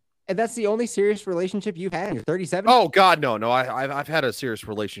 And that's the only serious relationship you've had? You're 37? Oh God, no. I've had a serious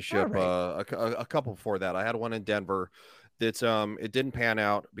relationship. All A couple before that. I had one in Denver. That it didn't pan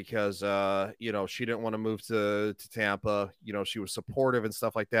out because she didn't want to move to Tampa. She was supportive and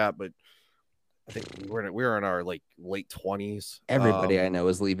stuff like that, but I think we were in our like late 20s. Everybody I know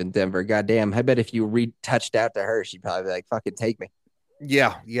is leaving Denver. Goddamn. I bet if you retouched out to her, she'd probably be like, fucking take me.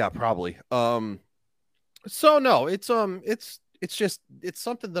 Yeah, probably. So no, it's something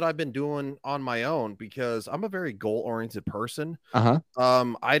that I've been doing on my own because I'm a very goal-oriented person. I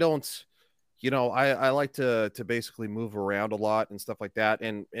don't, I like to basically move around a lot and stuff like that.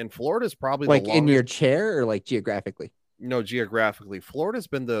 And Florida's probably like the longest... in your chair or like geographically? No, geographically. Florida's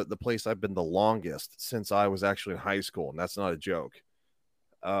been the place I've been the longest since I was actually in high school, and that's not a joke.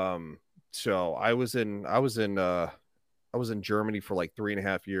 So I was in Germany for like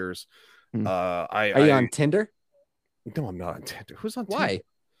 3.5 years. Are you on Tinder? No, I'm not on Tinder. Who's on Tinder? Why?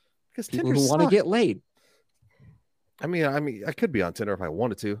 Because people who want to get laid. I mean, I could be on Tinder if I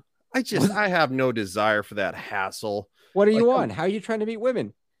wanted to. I have no desire for that hassle. What are you on? How are you trying to meet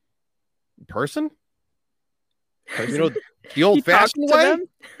women? Person? The old-fashioned way?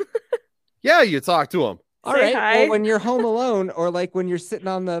 Yeah, you talk to them. All right. Well, when you're home alone or like when you're sitting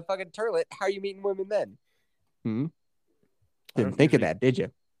on the fucking toilet, how are you meeting women then? Didn't think of that, did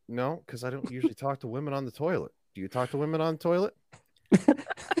you? No, because I don't usually talk to women on the toilet. Do you talk to women on the toilet?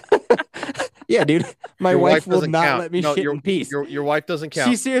 Yeah, dude. My wife will not let me shit in peace. Your wife doesn't count.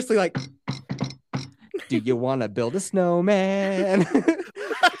 She's seriously like, do you want to build a snowman?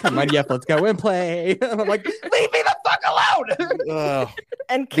 Come on, yep, let's go and play. I'm like, leave me the fuck Uh,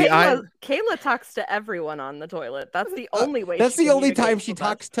 And The Kayla talks to everyone on the toilet. That's the only way. That's she the only time communicates she with us.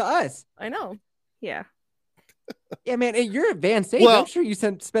 talks to us. I know. Yeah. Yeah, man, at your advanced age, Well- I'm sure you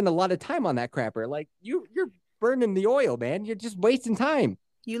spend a lot of time on that crapper. Like you're burning the oil, man. You're just wasting time.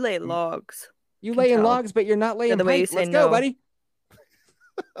 You lay logs. You Can laying tell. logs, but you're not laying the way you pipe. say Let's go, no. buddy.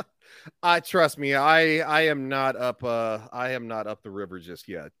 Trust me, I am not up the river just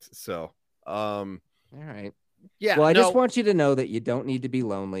yet. So, All right. yeah. Well, I no. just want you to know that you don't need to be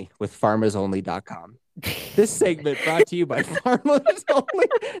lonely with farmersonly.com. This segment brought to you by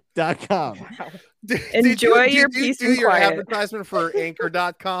farmersonly.com. Enjoy your peace do and your quiet. advertisement for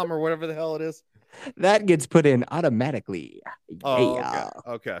anchor.com or whatever the hell it is. That gets put in automatically. Oh, Yeah.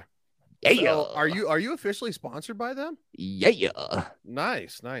 okay. Yeah. So, are you officially sponsored by them? Yeah.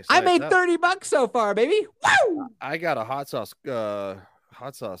 Nice. I made That- $30 so far, baby. Woo! I got a hot sauce place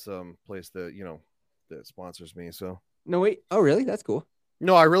that that sponsors me. So No, wait. Oh, really? That's cool.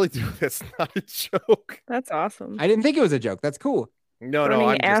 no, I really do. That's not a joke. That's awesome. I didn't think it was a joke. That's cool. No, Burning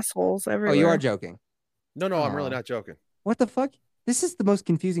I'm just, assholes everywhere. Oh, you are joking. no, I'm really Aw. not joking. What the fuck? This is the most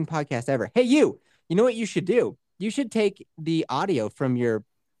confusing podcast ever. Hey, you know what you should do? You should take the audio from your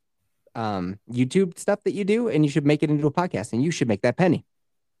YouTube stuff that you do, and you should make it into a podcast, and you should make that penny.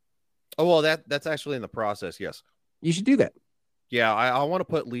 Oh well, that's actually in the process. Yes. You should do that. Yeah, I want to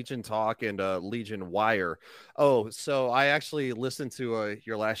put Legion Talk and Legion Wire. Oh, so I actually listened to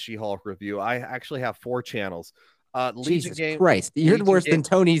your last She-Hulk review. I actually have 4 channels. Legion Jesus Game, Christ. You're Legion worse Game- than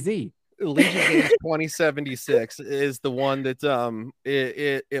Tony Z. Legion Games 2076 is the one that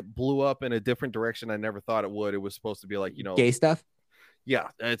it blew up in a different direction I never thought it would. It was supposed to be like, Gay stuff? yeah,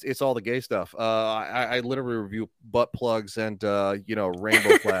 it's all the gay stuff. I literally review butt plugs and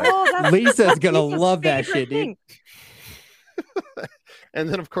rainbow flags. Oh, that's Lisa's gonna Lisa's love that favorite shit, dude. thing. And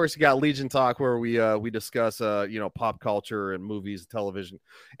then of course you got Legion Talk where we discuss pop culture and movies, television.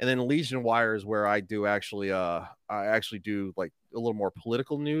 And then Legion Wire is where I actually do like a little more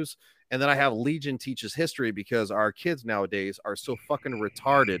political news. And then I have Legion Teaches History because our kids nowadays are so fucking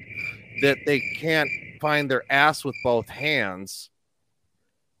retarded that they can't find their ass with both hands.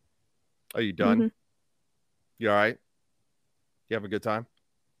 Are you done? Mhm. You all right? You have a good time?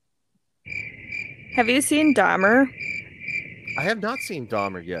 Have you seen Dahmer? I have not seen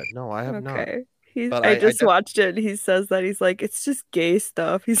Dahmer yet. No, I have not. Okay. But I I just def- watched it. He says that he's like, it's just gay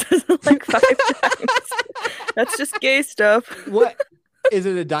stuff. He says it like 5 times. That's just gay stuff. What? Is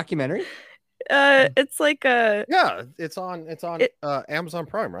it a documentary? It's like a Yeah, it's on It- Amazon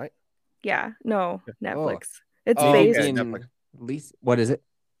Prime, right? no, Netflix. It's Oh, based. okay. In Netflix. Lisa, what is it?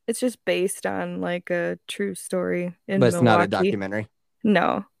 It's just based on like a true story in But it's Milwaukee. not a documentary.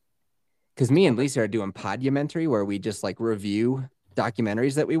 No. Because me and Lisa are doing podumentary where we just like review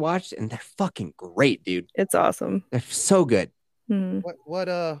documentaries that we watched, and they're fucking great, dude. It's awesome. They're so good. Hmm.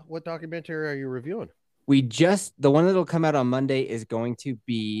 What documentary are you reviewing? The one that'll come out on Monday is going to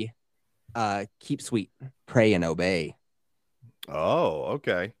be Keep Sweet, Pray and Obey. Oh,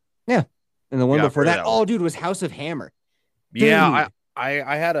 okay. And the one Yeah, I've before heard of that, that one. dude, was House of Hammer. Yeah, I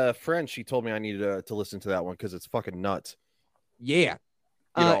had a friend. She told me I needed to listen to that one because it's fucking nuts. Yeah.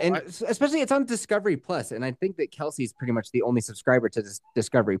 You know, And especially it's on Discovery Plus, and I think that Kelsey's pretty much the only subscriber to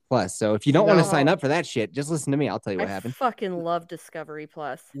Discovery Plus. So if you don't want to No. sign up for that shit, just listen to me. I'll tell you what I happened. fucking love Discovery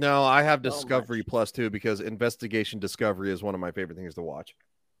Plus. No, I have So Discovery much. Plus too because Investigation Discovery is one of my favorite things to watch.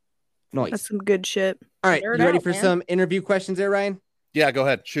 Nice. That's some good shit. All right, Nerd you ready out, for man. some interview questions there, Ryan? Yeah, go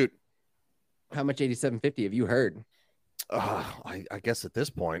ahead, shoot. How much 8750 have you heard? I guess at this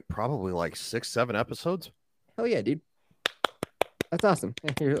point, probably like 6-7 episodes. Hell yeah, dude. That's awesome.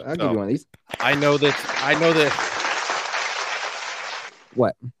 Here, I'll give Oh. you one of these. I know that.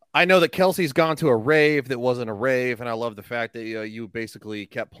 What? I know that Kelsey's gone to a rave that wasn't a rave, and I love the fact that you basically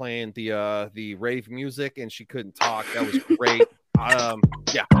kept playing the rave music, and she couldn't talk. That was great.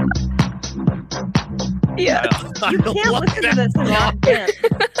 Yeah. Yeah. You can't listen to this and not dance.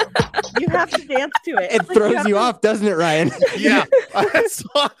 You have to dance to it. It Like, throws have you to- off, doesn't it, Ryan? Yeah,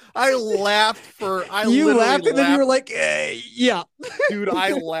 I laughed for. You literally laughed and then you were laughed- like, yeah. dude,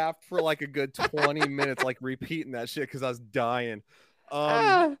 I laughed for like a good 20 minutes, like repeating that shit because I was dying.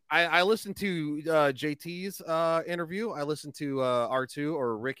 I listened to JT's interview. I listened to R2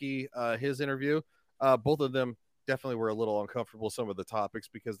 or Ricky his interview. Both of them definitely were a little uncomfortable with some of the topics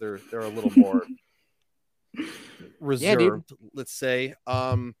because they're a little more reserved, let's say.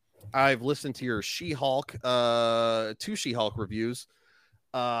 I've listened to your She-Hulk, 2 She-Hulk reviews.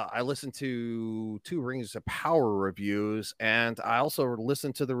 I listened to 2 Rings of Power reviews, and I also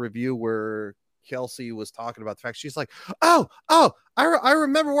listened to the review where Kelsey was talking about the fact she's like, oh, I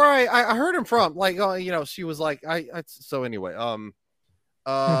remember where I heard him from. Like, she was like, so anyway,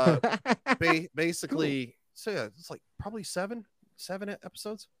 basically, so yeah, it's like probably seven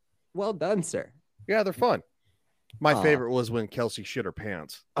episodes. Well done, sir. Yeah, they're fun. My favorite was when Kelsey shit her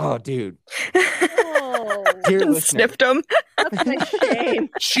pants. Oh, dude. Oh, Dear And listener. sniffed them. that's my shame.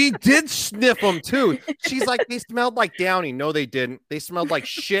 She did sniff them too. She's like, they smelled like Downy. No, they didn't. They smelled like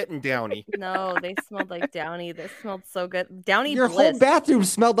shit and Downy. No, they smelled like Downy. They smelled so good. Downy Your Bliss. whole bathroom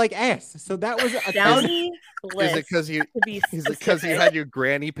smelled like ass. So that was a Downy Bliss. Is it because you? to be Is it because you specific. had your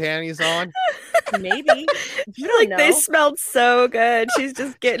granny panties on? Maybe. You don't know. They smelled so good. She's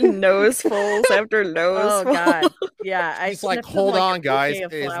just getting nosefuls after Oh nosefuls. God. Yeah. I She's like, sniffed them hold like a on, guys.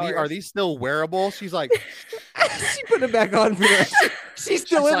 bouquet of Are flowers. these still wearable? She's like, She put it back on for her. She's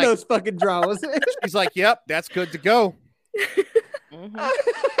still She's in like- those fucking drawers. yep, that's good to go. Mhm.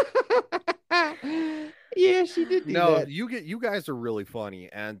 Yeah, she did do No, that. you guys are really funny,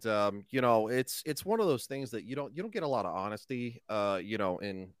 and it's one of those things that you don't get a lot of honesty,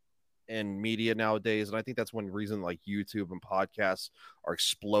 in media nowadays, and I think that's one reason like YouTube and podcasts are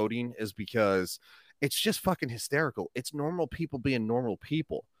exploding is because it's just fucking hysterical. It's normal people being normal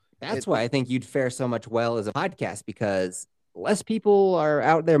people. That's why I think you'd fare so much well as a podcast because less people are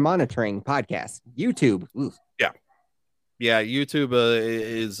out there monitoring podcasts. YouTube, oof. Yeah, YouTube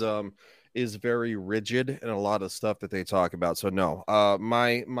is very rigid in a lot of stuff that they talk about. So no,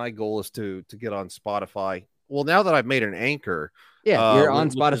 my goal is to get on Spotify. Well, now that I've made an anchor, Yeah, you're on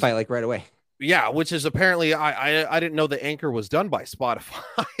which Spotify is- like right away. yeah, which is apparently I didn't know the anchor was done by Spotify.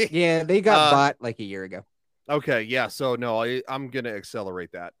 Yeah, they got bought like a year ago. Okay, yeah. So no, I'm gonna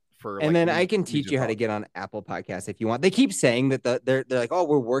accelerate that for. And like, then mu- I can teach music you how to podcasts. get on Apple Podcasts if you want. They keep saying that they're like, oh,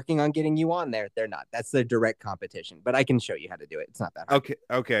 we're working on getting you on there. They're not. That's the direct competition. But I can show you how to do it. It's not that hard.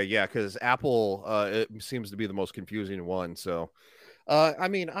 Okay, yeah, because Apple it seems to be the most confusing one. So, I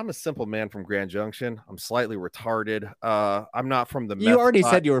mean, I'm a simple man from Grand Junction. I'm slightly retarded. I'm not from the. You meth already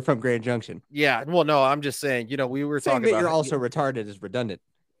side. said you were from Grand Junction. Yeah, well, no, I'm just saying. We were Saying talking that about you're also retarded is redundant.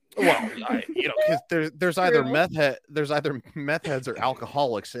 well, because there's either True. there's either meth heads or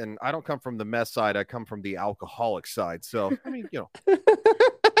alcoholics, and I don't come from the meth side. I come from the alcoholic side. So I mean, yeah,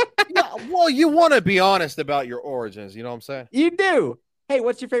 well, you want to be honest about your origins. You know what I'm saying? You do. Hey,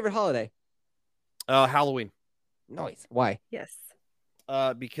 what's your favorite holiday? Halloween. Nice. Why? Yes.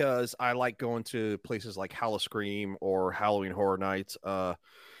 Because I like going to places like Halloween or Halloween Horror Nights.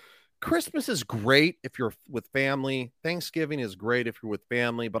 Christmas is great if you're with family. Thanksgiving is great if you're with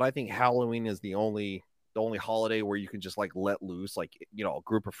family, but I think Halloween is the only holiday where you can just like let loose. Like, a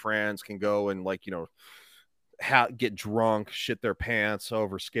group of friends can go and like, get drunk, shit their pants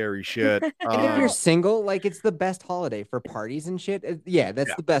over scary shit. And if you're single, like it's the best holiday for parties and shit. Yeah, that's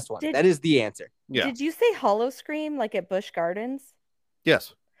Yeah. the best one. Did- That is the answer. Yeah. Did you say Hollow Scream like at Busch Gardens?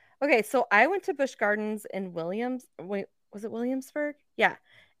 Yes. Okay, so I went to Busch Gardens in Wait, was it Williamsburg? Yeah.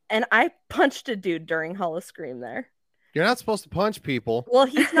 And I punched a dude during Hollow Scream there. You're not supposed to punch people. Well,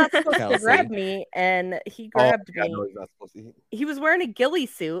 he's not supposed to Kelsey. grab me, and he grabbed yeah, me. no, he's not supposed to. He was wearing a ghillie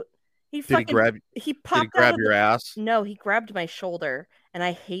suit. He Did he grab popped out grab of your ass? No, he grabbed my shoulder, and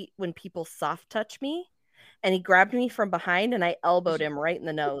I hate when people soft touch me. And he grabbed me from behind, and I elbowed him right in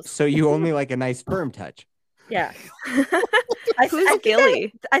the nose. So you only like a nice firm touch. Yeah. Who's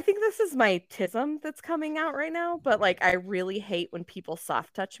Gilly? I think this is my tism that's coming out right now, but like I really hate when people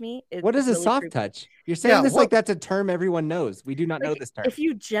soft touch me. What is a really soft creepy. touch? You're saying Yeah, this what- like that's a term everyone knows. We do not know Like, this term. if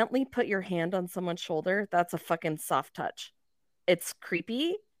you gently put your hand on someone's shoulder, that's a fucking soft touch. It's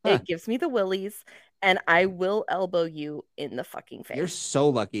creepy. Huh. It gives me the willies, and I will elbow you in the fucking face. You're so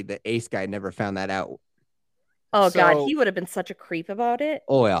lucky that Ace guy never found that out. Oh God, So- he would have been such a creep about it.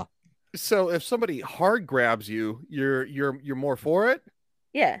 Oh yeah. So if somebody hard grabs you, you're more for it.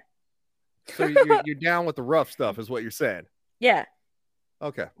 Yeah, So you're down with the rough stuff, is what you're saying. yeah,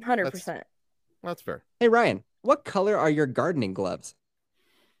 Okay, 100%. that's fair. Hey Ryan, what color are your gardening gloves?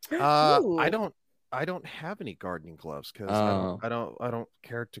 Ooh. I don't have any gardening gloves because Oh. I don't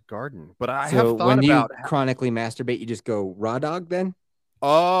care to garden. But I so have thought when you about. chronically masturbate, you just go raw dog then?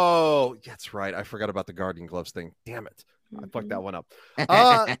 Oh, that's right. I forgot about the gardening gloves thing. Damn it. I fucked Mhm. that one up.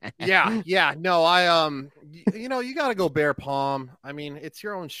 Yeah. No, you got to go bare palm. I mean, it's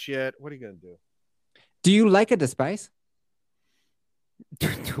your own shit. What are you going to do? Do you like a despise?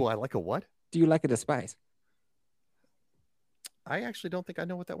 Do I like a what? Do you like a despise? I actually don't think I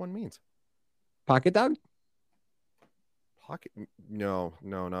know what that one means. Pocket dog? Pocket? No,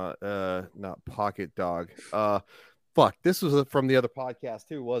 not pocket dog. Fuck. This was from the other podcast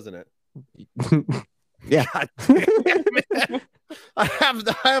too, wasn't it? Yeah. God damn it. I have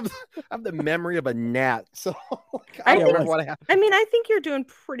the memory of a gnat. So I I don't think- remember what I have. I mean, I think you're doing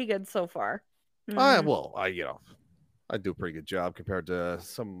pretty good so far. Mhm. I do a pretty good job compared to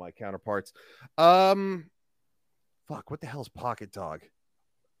some of my counterparts. Fuck, what the hell's Pocket Dog?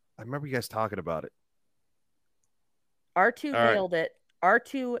 I remember you guys talking about it. R2 All right. nailed it.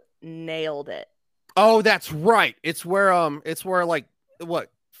 R2 nailed it. Oh, that's right. It's where like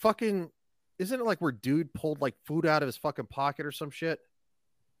what fucking isn't it like where dude pulled like food out of his fucking pocket or some shit?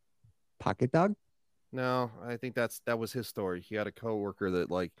 Pocket dog? No, I think that was his story. He had a coworker that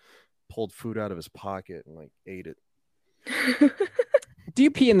like pulled food out of his pocket and like ate it. Do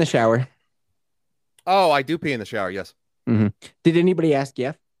you pee in the shower? Oh, I do pee in the shower, yes. Did anybody ask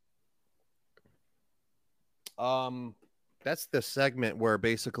Jeff? That's the segment where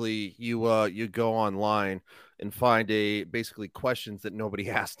basically you go online and find basically questions that nobody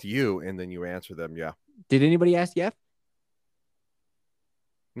asked you and then you answer them. Yeah. Did anybody ask Jeff?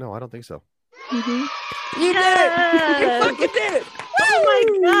 No, I don't think so. Mhm. You did it! You fucking did it!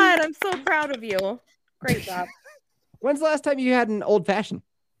 Oh my god, I'm so proud of you. Great job. When's the last time you had an old fashioned?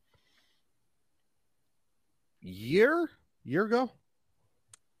 Year ago?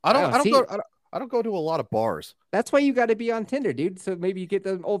 Oh, I don't go to a lot of bars. That's why you got to be on Tinder, dude. So maybe you get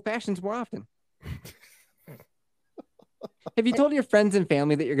the old fashions more often. Have you told your friends and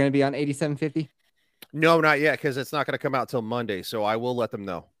family that you're going to be on 8750? No, not yet, because it's not going to come out till Monday. So I will let them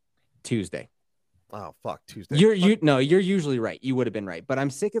know. Tuesday. Oh fuck, Tuesday. You're usually right. You would have been right, but I'm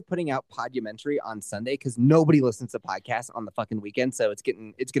sick of putting out Podumentary on Sunday because nobody listens to podcasts on the fucking weekend. So it's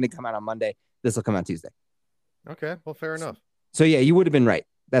going to come out on Monday. This will come out Tuesday. Okay, well, fair enough. So yeah, you would have been right.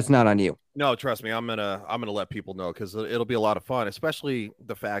 That's not on you. No, trust me, I'm gonna let people know because it'll be a lot of fun, especially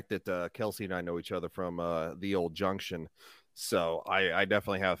the fact that Kelsey and I know each other from the old Junction. So I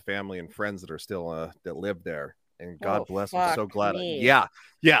definitely have family and friends that are still that live there, and God bless. I'm so glad. Yeah,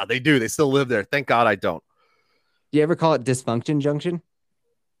 they do. They still live there. Thank God I don't. Do you ever call it Dysfunction Junction?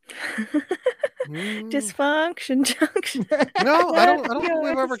 Dysfunction Junction. No, I don't think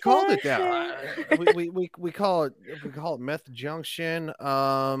we've ever called it that. We call it Meth Junction.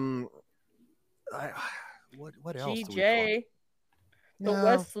 What else? do we call GJ. it? The No.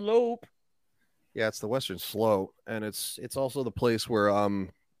 West Slope. Yeah, it's the Western Slope, and it's also the place where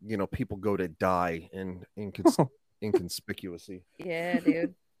people go to die in inconspicuously. Yeah,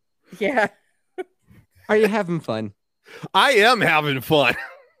 dude. Yeah. Are you having fun? I am having fun.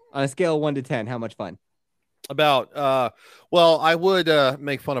 On a scale of 1 to 10, how much fun? About well, I would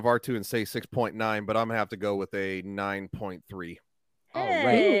make fun of R2 and say 6.9, but I'm gonna have to go with a 9.3. All right.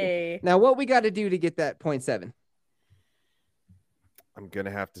 Hey. Now, what we got to do to get that 0.7? I'm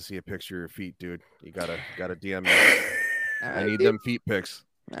gonna have to see a picture of your feet, dude. You gotta DM me. All I right, need dude. them feet pics.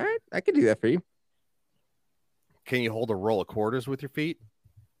 All right, I can do that for you. Can you hold a roll of quarters with your feet?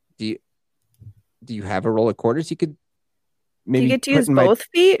 Do you have a roll of quarters? You could Do maybe you get to put use in my both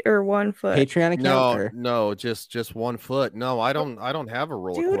feet or one foot? Patreon account. No, just 1 foot. No, I don't have a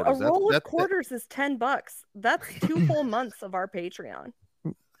roll Dude, of quarters. a roll of quarters is $10. That's 2 full months of our Patreon.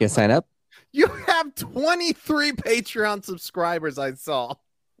 You sign up. You have 23 Patreon subscribers. I saw.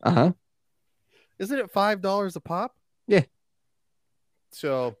 Isn't it $5 a pop? Yeah.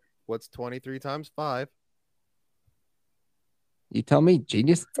 So what's 23 times 5? You tell me,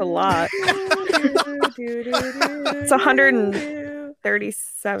 genius. It's a lot. It's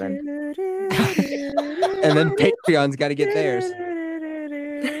 137. And then Patreon's got to get theirs.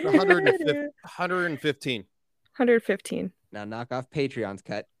 115. 115. Now knock off Patreon's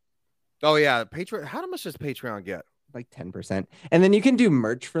cut, Oh yeah, Patreon. How much does Patreon get? like 10%. And then you can do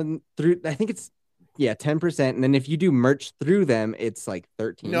merch through, I think it's 10%. And then if you do merch through them, it's like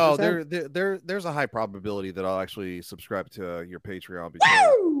 13%. No, there's a high probability that I'll actually subscribe to your Patreon because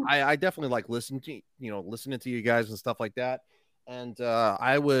I definitely like listening to you guys and stuff like that. And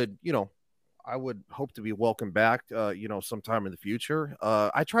I would hope to be welcome back sometime in the future.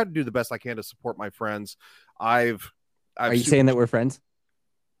 I try to do the best I can to support my friends. Are you saying that we're friends?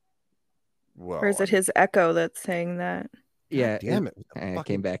 Well, Or is it his echo that's saying that? Yeah. damn it. It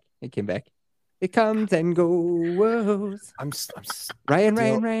came back. It comes and goes.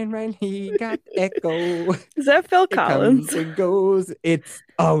 Ryan, he got echo. Is that Phil It Collins? comes and goes. It's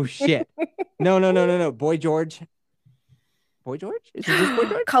shit. No. Boy George. Is it just Boy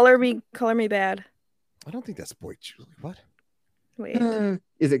George? Color me bad. I don't think that's Boy Julie. What? Wait.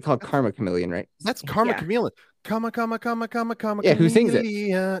 Is it called Karma Chameleon, right? That's Karma Yeah. Chameleon. Karma. Yeah, who sings it?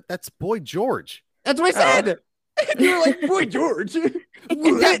 Yeah, that's Boy George. That's what I said. You were like, Boy George.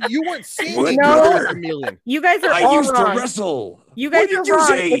 Yeah, you weren't singing No. Karma Chameleon. You guys are all wrong. wrestle. You guys What are did you wrong.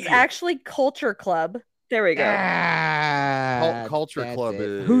 say? It's actually Culture Club. There we go. Culture That's Club it.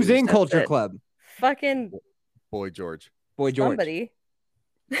 is Who's in That's Culture it. Club? Fucking Boy George. Boy George. somebody.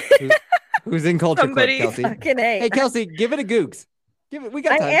 Who's in Culture Somebody. Club, Kelsey? Fucking A. Hey, Kelsey, give it a gooks. Give it. We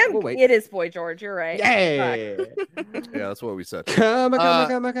got I time. am. We'll wait. It is Boy George. You're right. Yeah. Yeah, that's what we said. Come, Uh,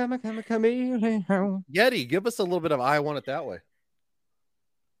 chameleon. Yeti, give us a little bit of I Want It That Way.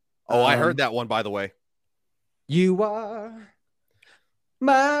 Oh, I heard that one, by the way. You are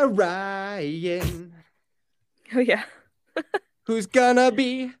my Ryan, Oh yeah. who's gonna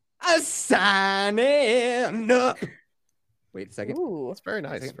be a signing up. Wait a second. Ooh. It's very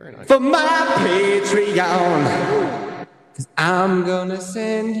nice. Very nice. For my Patreon, 'cause I'm gonna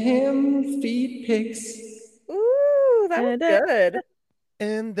send him feed pics. Ooh, that was good.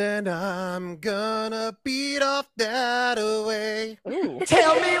 And then I'm gonna beat off that away. Ooh.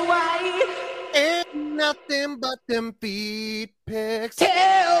 Tell me why. Ain't nothing but them feet pics.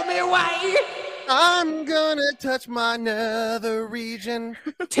 Tell me why. I'm gonna touch my nether region.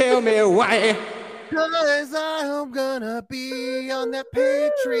 Tell me why. Cause I'm gonna be on that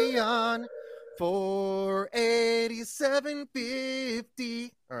Patreon for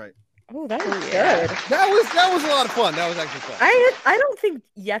 $87.50. All right. Oh, that was Yeah. good. That was a lot of fun. That was actually fun. I don't think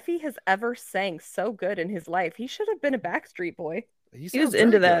Yeffy has ever sang so good in his life. He should have been a Backstreet Boy. He was sounds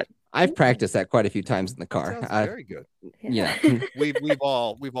into very that. I've practiced that quite a few times in the good. car. Sounds very good. Yeah. We've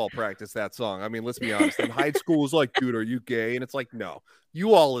all practiced that song. I mean, let's be honest. In high school, it was like, dude, are you gay? And it's like, no,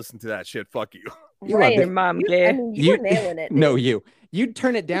 you all listen to that shit. Fuck you. You Right. loved Your it. mom You, gay. I mean, you were nailing it. No, dude. you. You'd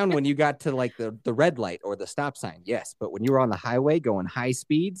turn it down when you got to like the red light or the stop sign. Yes, but when you were on the highway going high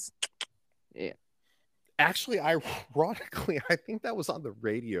speeds, Actually, ironically, I think that was on the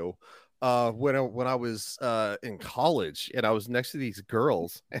radio when I was in college, and I was next to these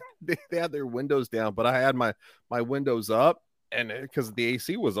girls, and they had their windows down, but I had my windows up, and because the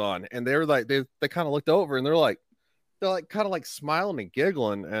AC was on, and they were like they kind of looked over, and they're like kind of like smiling and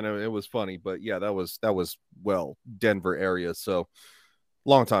giggling, and it was funny. But yeah, that was well, Denver area, so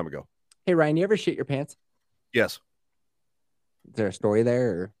long time ago. hey Ryan, you ever shit your pants? Yes. Is there a story there?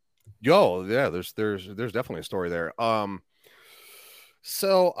 Or... Yo, yeah, there's definitely a story there.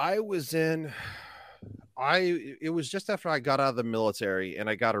 So I was it was just after I got out of the military and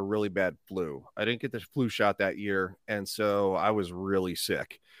I got a really bad flu. I didn't get the flu shot that year, and so I was really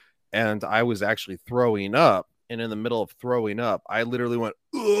sick. And I was actually throwing up, and in the middle of throwing up, I literally went,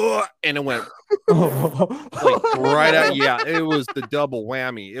 ugh, and it went like right out. Yeah, it was the double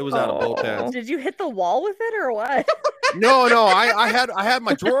whammy. It was out of both ends. Did you hit the wall with it or what? No, I had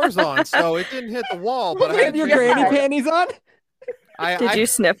my drawers on, so it didn't hit the wall. But I You had had your Yeah. granny panties on? Did you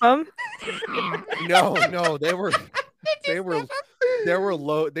sniff them? No, they were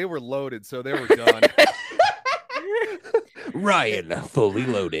loaded, so they were done. Ryan, fully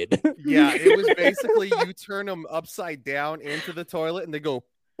loaded. Yeah, it was basically you turn them upside down into the toilet, and they go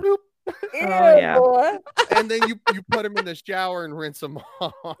bloop, Oh, yeah. boy. and then you put them in the shower and rinse them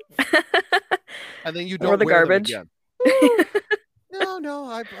off, and then you don't Or the wear them garbage. again. No,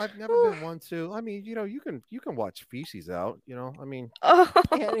 I've never been one to. I mean, you can watch feces out. I mean, Oh.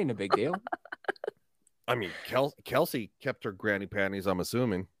 Yeah, it ain't a big deal. Kelsey kept her granny panties. I'm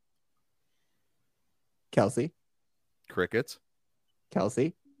assuming Kelsey, crickets.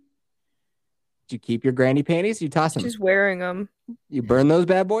 Did you keep your granny panties? You toss them. She's wearing them. You burn those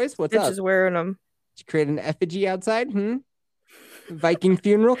bad boys? What's up? Bitch is wearing them. Did you create an effigy outside? Viking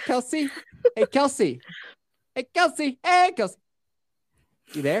funeral, Kelsey? Hey, Kelsey. Hey, Kelsey. Hey, Kelsey.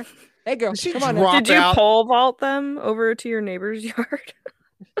 You there? Hey, girl. Did she Come on. drop now. Did you out? pole vault them over to your neighbor's yard?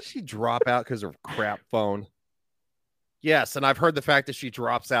 She drop out because of crap phone. Yes, and I've heard the fact that she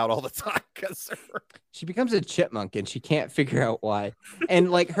drops out all the time because She becomes a chipmunk and she can't figure out why. And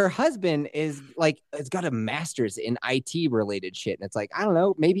like her husband is like, has got a master's in IT related shit. And it's like, I don't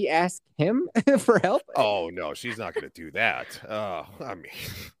know, maybe ask him for help. oh no, she's not going to do that. I mean,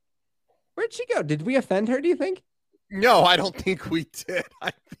 Where'd she go? Did we offend her, do you think? no, I don't think we did.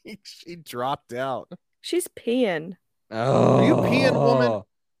 I think she dropped out. She's peeing. Oh, Are you peeing, woman?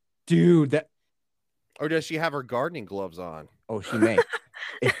 Dude, that. Or does she have her gardening gloves on? Oh, she may.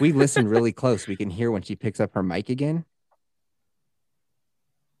 If we listen really close, we can hear when she picks up her mic again.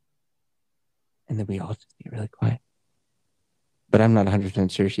 And then we all just be really quiet. But I'm not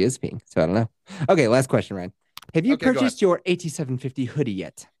 100% sure she is peeing, so I don't know. Okay, last question, Ryan. Have you Okay, go purchased your 8750 hoodie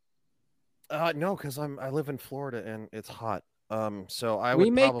yet? No, because I live in Florida and it's hot. So I We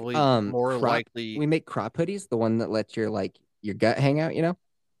would make, probably crop- more likely. We make crop hoodies, the one that lets your gut hang out, you know?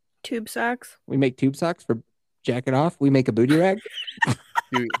 Tube socks. We make tube socks for jacking off. We make a booty rag.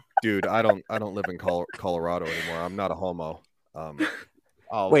 Dude, I don't live in Colorado anymore. I'm not a homo.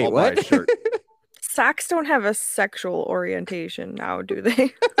 I'll Wait, buy what? a shirt. socks don't have a sexual orientation now, do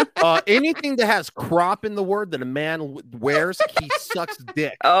they? Anything that has crop in the word that a man wears, he sucks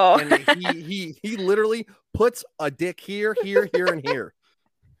dick. Oh. And he literally puts a dick here, and here.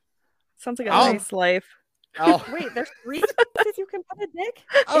 Sounds like a nice life. Oh, Wait, there's 3 places you can put a dick?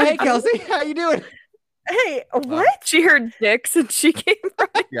 Oh, hey, Kelsey. How you doing? Hey, what? She heard dicks and she came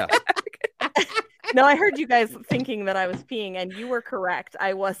running yeah. back. No, I heard you guys thinking that I was peeing, and you were correct.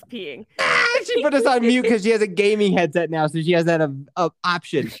 I was peeing. She put us on mute because she has a gaming headset now, so she has that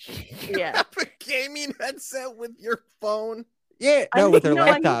option. Yeah. Have a gaming headset with your phone. Yeah, no, with her I'm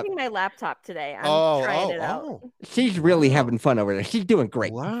laptop. using my laptop today. I'm trying it out. She's really having fun over there. She's doing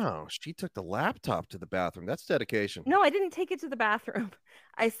great. Wow, she took the laptop to the bathroom. That's dedication. No, I didn't take it to the bathroom.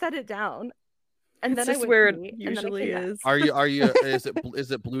 I set it down. And It's then just I where went it to pee, and then I usually came back. is. Are you is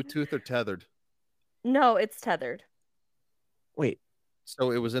it Bluetooth or tethered? No, it's tethered. Wait.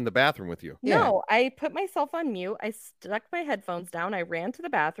 So it was in the bathroom with you? Yeah. No, I put myself on mute. I stuck my headphones down. I ran to the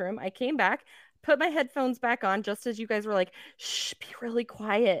bathroom. I came back, put my headphones back on just as you guys were like, shh, be really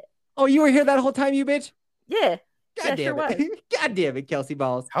quiet. Oh, you were here that whole time, you bitch? Yeah. God damn it. God damn it, Kelsey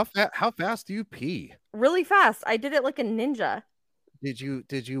Balls. How fast do you pee? Really fast. I did it like a ninja. Did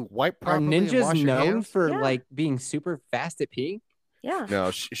you wipe Are properly? and ninjas wash your known hands? for Yeah. like being super fast at peeing? Yeah. No,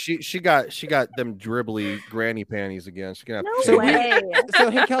 she got them dribbly granny panties again. She can have No So way.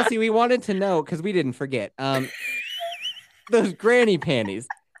 So hey, Kelsey, we wanted to know because we didn't forget. Those granny panties.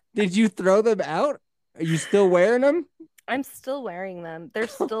 Did you throw them out? Are you still wearing them? I'm still wearing them. They're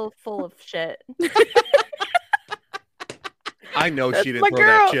still full of shit. I know That's she didn't my throw girl.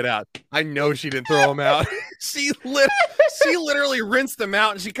 that shit out. I know she didn't throw them out. she literally rinsed them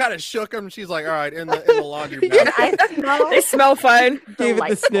out and she kind of shook them. She's like, all right, in the laundry And basket. I smell They smell fine. Gave it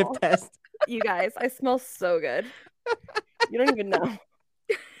the sniff delightful. test. You guys, I smell so good. You don't even know.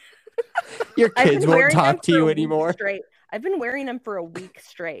 Your I've kids been won't wearing them talk to for a you week anymore. Straight. I've been wearing them for a week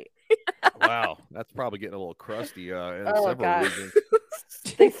straight. Wow, that's probably getting a little crusty in Oh, several God. regions.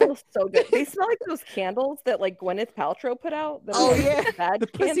 They smell so good. They smell like those candles that like Gwyneth Paltrow put out. that are, Oh like, yeah, bad the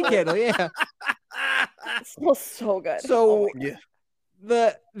pussy candles. candle. Yeah. It smells so good. So Yeah.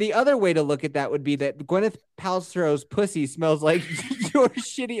 the other way to look at that would be that Gwyneth Paltrow's pussy smells like your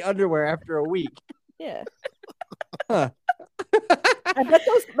shitty underwear after a week. Yeah. Huh. I bet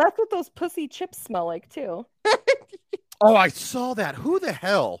that's what those pussy chips smell like too. Oh, I saw that. Who the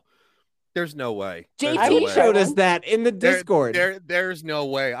hell? There's no way. There's no JT way. showed us that in the Discord. There's no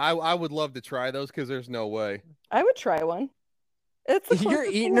way. I would love to try those because there's no way. I would try one. It's the You're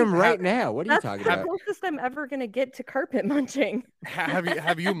closest eating thing- them right now. What are you That's talking the about? closest I'm ever gonna get to carpet munching.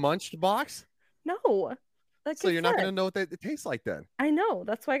 Have you munched box? No. Like So I you're not said, going to know what they taste like then. I know.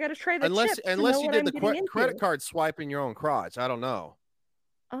 That's why I got to try the Unless chips to know you what did I'm the getting into. credit card swipe in your own crotch. I don't know.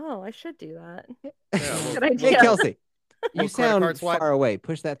 Oh, I should do that. Yeah, well, Good Hey, idea. Kelsey, you Well, credit sound card swipe. far away.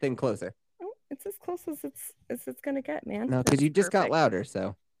 Push that thing closer. Oh, it's as close as it's gonna get, man. No, because That's you just got perfect. louder,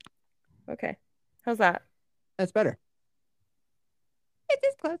 so Okay, how's that? that's better. It's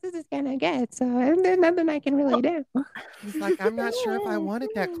as close as it's gonna get, so there's nothing I can really do. He's like, I'm not sure if I want it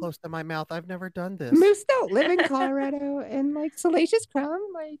that close to my mouth. I've never done this. Moose don't live in Colorado, and like Salacious Crumb,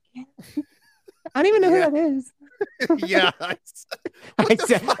 like I don't even know Yeah. who that is. Yeah. I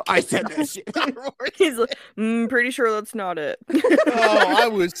said that shit. He's like, pretty sure that's not it. Oh, I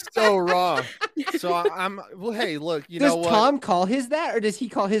was so wrong. So I'm well. Hey, look, you Does know what? Tom call his that, or does he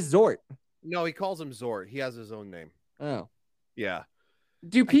call his Zort? No, he calls him Zort. He has his own name. Oh. Yeah.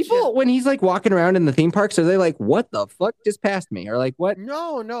 Do people, when he's like walking around in the theme parks, are they like, what the fuck just passed me? Or like, what?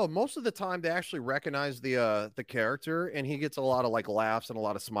 No. Most of the time, they actually recognize the character, and he gets a lot of like laughs and a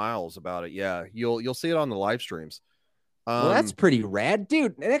lot of smiles about it. Yeah, you'll see it on the live streams. Well, that's pretty rad.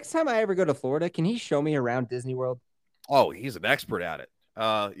 Dude, next time I ever go to Florida, can he show me around Disney World? Oh, he's an expert at it.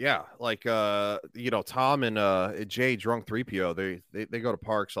 Yeah, like Tom and Jay Drunk 3PO, they go to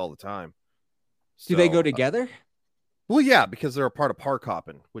parks all the time. Do they So, go together? well, yeah, because they're a part of Park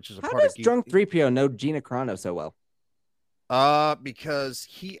Hopping, which is a How part does of Drunk 3PO know Gina Carano so well? because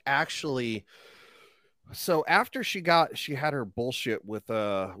he actually, so after she had her bullshit with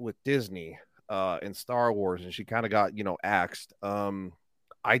Disney and Star Wars, and she kind of got axed.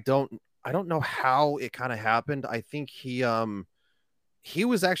 I don't know how it kind of happened. I think he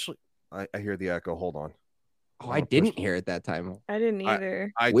was actually, I hear the echo. Hold on. Oh, I didn't hear it that time. I didn't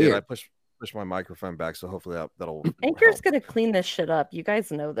either. I Weird. did. I pushed my microphone back, so hopefully that'll Anchor's help. gonna clean this shit up. You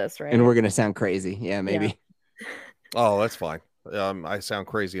guys know this, right? And we're going to sound crazy. Yeah, maybe. Oh, that's fine. I sound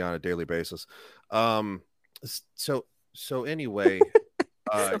crazy on a daily basis. So anyway,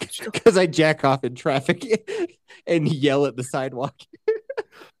 Because I jack off in traffic and yell at the sidewalk.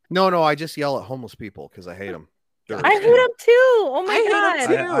 No, I just yell at homeless people because I hate them. I hate them too. Oh my I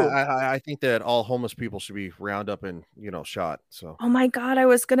hate 'em god. too. I think that all homeless people should be round up and shot. So Oh my God, I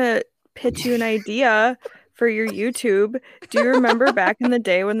was gonna pitch you an idea for your YouTube. Do you remember back in the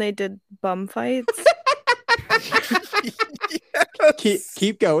day when they did bum fights?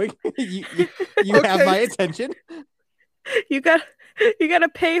 Keep going. You have my attention. You gotta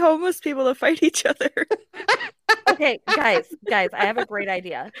pay homeless people to fight each other. Okay, guys, I have a great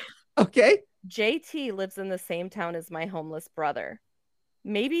idea. Okay. JT lives in the same town as my homeless brother.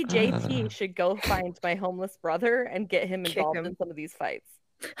 Maybe JT should go find my homeless brother and get him Kick involved him. in some of these fights.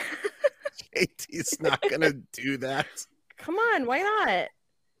 JT's not gonna do that. Come on, why not?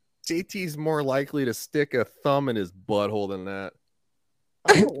 JT's more likely to stick a thumb in his butthole than that.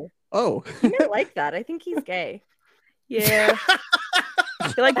 Oh, Oh. he might like that. I think he's gay. Yeah. I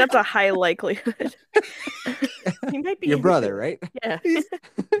feel like that's a high likelihood. He might be Your into brother, it. right? Yeah.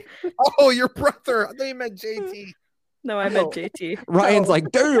 Oh, your brother. I thought you meant JT. No, I meant JT. Ryan's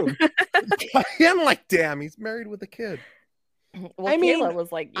like, damn. I'm like, damn, he's married with a kid. Well, I mean, Kayla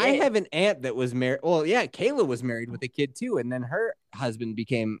was like, I yeah. have an aunt that was married. Well, yeah, Kayla was married with a kid too, and then her husband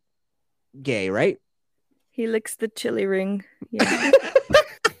became gay, right? He licks the chili ring. Yeah.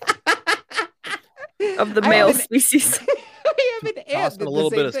 Of the I male have an- species. I have an aunt Tossing that a the little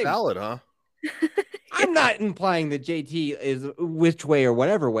same bit of thing. salad, huh? I'm not implying that JT is which way or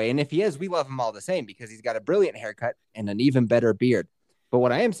whatever way, and if he is, we love him all the same because he's got a brilliant haircut and an even better beard. But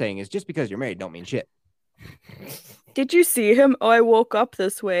what I am saying is, just because you're married, don't mean shit. Did you see him? Oh, I woke up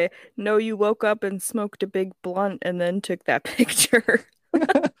this way. No, you woke up and smoked a big blunt and then took that picture.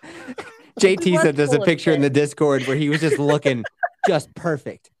 JT was said there's a full of picture in shit. the Discord where he was just looking just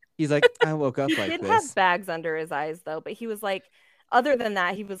perfect. He's like, I woke up He like did this. have bags under his eyes though, but he was like, other than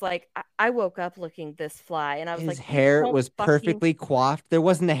that, he was like, I woke up looking this fly, and I was His like, hair "Don't was fucking-" perfectly coiffed. There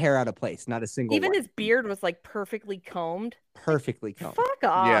wasn't a hair out of place, not a single Even one. his beard was like perfectly combed. Perfectly combed. Fuck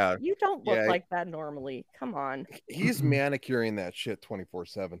off! Yeah. You don't look Yeah. like that normally. Come on. He's manicuring that shit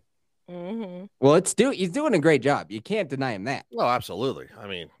 24/7. Hmm. Well, he's doing a great job. You can't deny him that. Oh, absolutely. I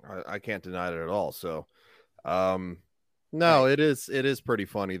mean, I can't deny it at all. So, no, it is pretty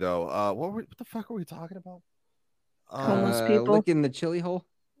funny though. What the fuck are we talking about? Homeless people. Licking the chili hole.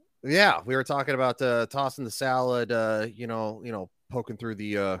 Yeah, we were talking about tossing the salad. Poking through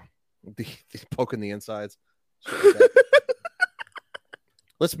the poking the insides. Shit like that.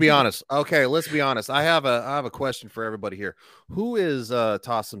 Let's be honest. Okay, let's be honest. I have a question for everybody here. Who is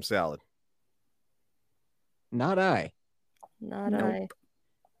toss some salad? Not I. Not Nope. I.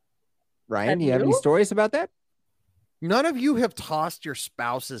 Ryan, Have do you have any you? stories about that? None of you have tossed your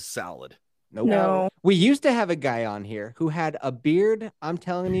spouse's salad. Nope. No. We used to have a guy on here who had a beard. I'm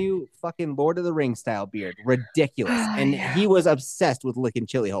telling you, fucking Lord of the Rings style beard. Ridiculous. And Yeah. he was obsessed with licking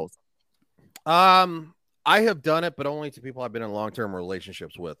chili holes. I have done it, but only to people I've been in long-term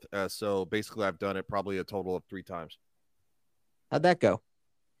relationships with. So basically, I've done it probably a total of 3 times. How'd that go?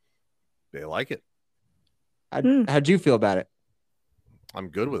 They like it. How'd you feel about it? I'm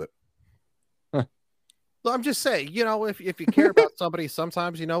good with it. Huh. So I'm just saying, if you care about somebody,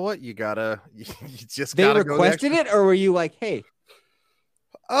 sometimes you know what you just They gotta requested it, or were you like, hey?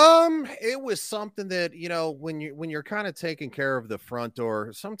 It was something that when you're kind of taking care of the front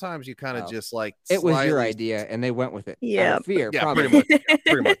door, sometimes you kind of just like It was your slightly- idea, and they went with it. Out Yeah. of fear, Yeah, probably. pretty much. Yeah,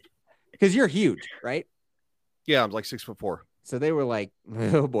 pretty much. Because you're huge, right? Yeah, I'm like 6'4". So they were like,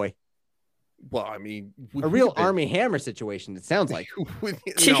 oh boy. Well, I mean, A real Army Hammer situation, it sounds like. No, I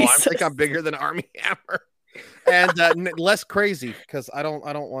Jesus. think I'm bigger than Army Hammer, and less crazy because I don't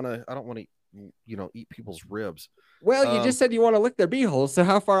want to eat people's ribs. Well, you just said you want to lick their beeholes, so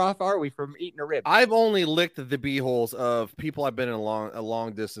how far off are we from eating a rib? I've only licked the beeholes of people I've been in a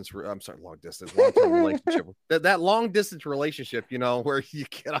long distance long-term relationship. That long distance relationship, where you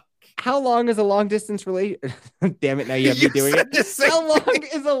get up. How long is a long distance relationship? Damn it, now you have me doing said it. the same How long thing.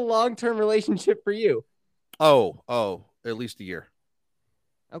 is a long-term relationship for you? Oh, at least a year.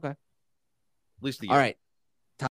 Okay. At least a year. All right.